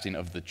broadcasting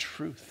of the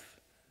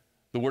truth.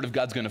 The word of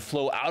God's going to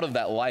flow out of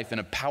that life in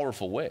a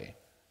powerful way.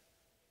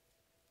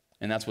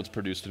 And that's what's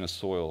produced in a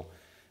soil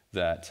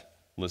that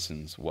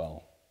listens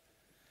well.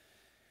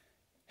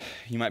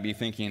 You might be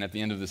thinking at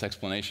the end of this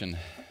explanation,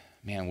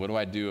 man, what do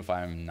I do if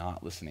I'm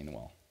not listening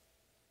well?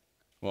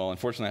 Well,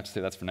 unfortunately, I have to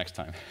say that's for next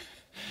time.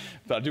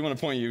 But I do want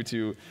to point you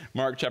to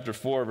Mark chapter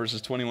 4,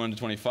 verses 21 to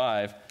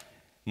 25.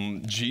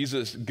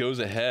 Jesus goes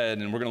ahead,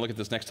 and we're going to look at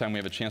this next time we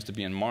have a chance to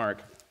be in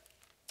Mark.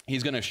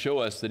 He's going to show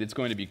us that it's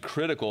going to be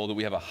critical that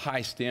we have a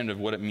high standard of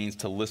what it means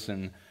to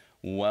listen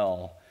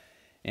well.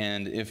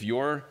 And if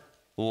your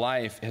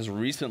life has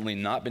recently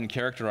not been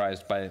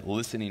characterized by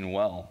listening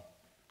well,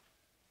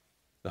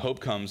 the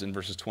hope comes in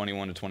verses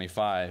 21 to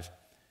 25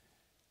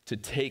 to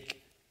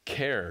take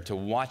care, to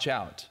watch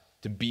out,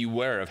 to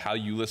beware of how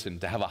you listen,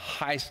 to have a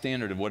high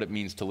standard of what it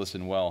means to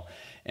listen well.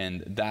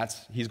 And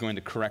he's going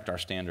to correct our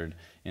standard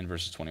in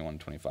verses 21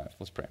 to 25.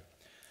 Let's pray.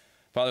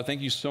 Father, thank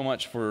you so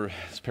much for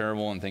this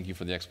parable, and thank you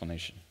for the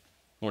explanation.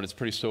 Lord, it's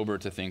pretty sober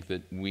to think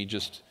that we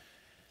just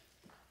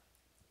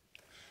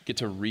get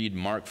to read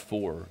Mark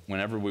 4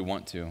 whenever we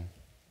want to.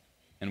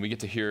 And we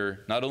get to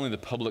hear not only the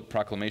public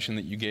proclamation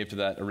that you gave to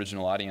that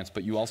original audience,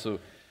 but you also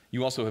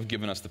have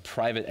given us the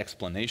private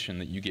explanation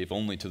that you gave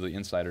only to the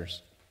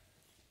insiders.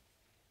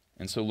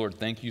 And so, Lord,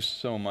 thank you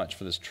so much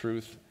for this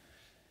truth.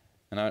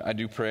 And I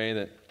do pray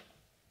that,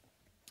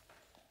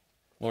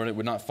 Lord, it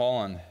would not fall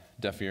on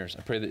deaf ears.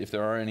 I pray that if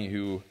there are any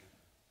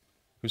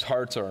whose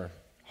hearts are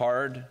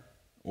hard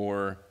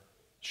or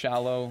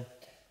shallow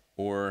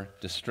or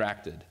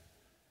distracted,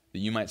 that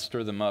you might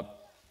stir them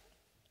up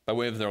by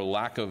way of their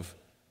lack of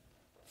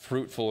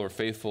fruitful or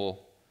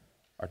faithful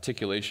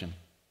articulation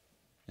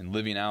and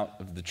living out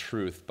of the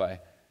truth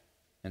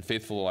and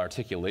faithful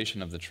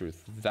articulation of the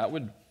truth. That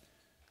would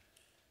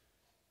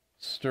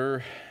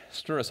stir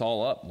us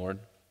all up, Lord,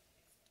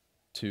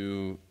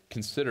 to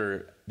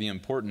consider the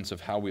importance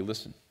of how we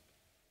listen.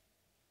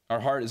 Our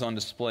heart is on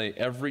display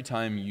every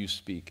time you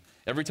speak,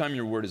 every time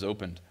your word is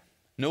opened.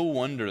 No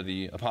wonder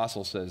the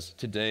apostle says,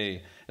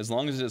 today, as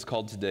long as it is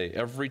called today,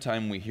 every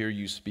time we hear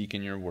you speak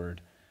in your word,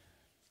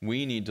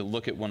 we need to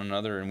look at one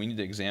another and we need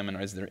to examine,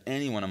 is there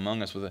anyone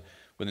among us with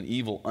an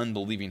evil,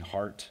 unbelieving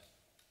heart?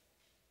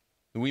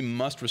 We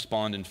must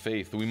respond in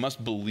faith. We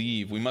must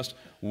believe. We must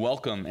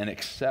welcome and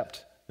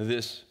accept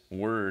this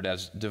word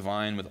as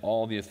divine with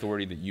all the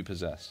authority that you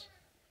possess.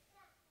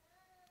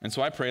 And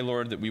so I pray,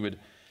 Lord, that we would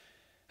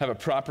have a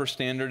proper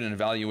standard and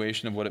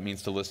evaluation of what it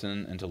means to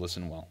listen and to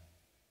listen well.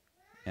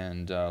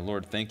 And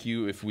Lord, thank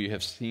you if we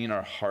have seen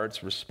our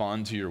hearts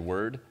respond to your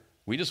word.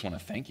 We just want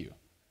to thank you.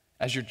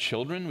 As your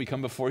children, we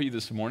come before you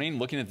this morning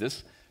looking at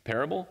this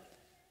parable,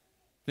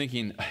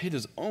 thinking, it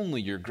is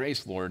only your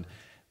grace, Lord,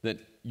 that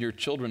your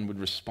children would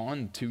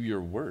respond to your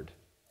word.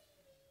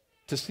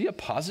 To see a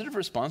positive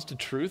response to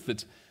truth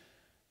that's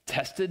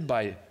tested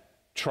by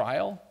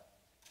trial,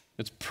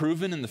 that's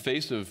proven in the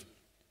face of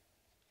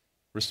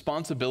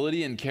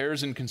responsibility and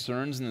cares and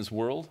concerns in this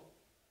world,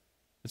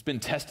 it's been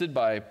tested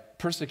by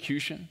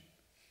persecution.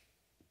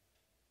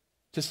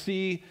 To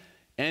see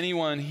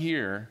anyone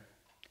here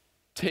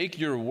take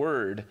your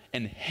word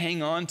and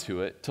hang on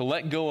to it, to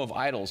let go of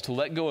idols, to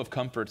let go of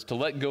comforts, to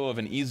let go of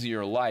an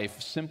easier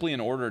life, simply in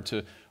order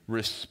to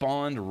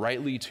respond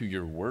rightly to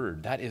your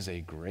word, that is a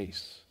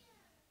grace.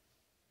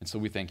 And so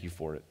we thank you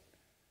for it.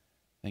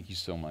 Thank you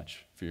so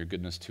much for your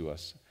goodness to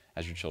us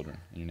as your children.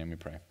 In your name we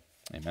pray.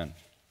 Amen.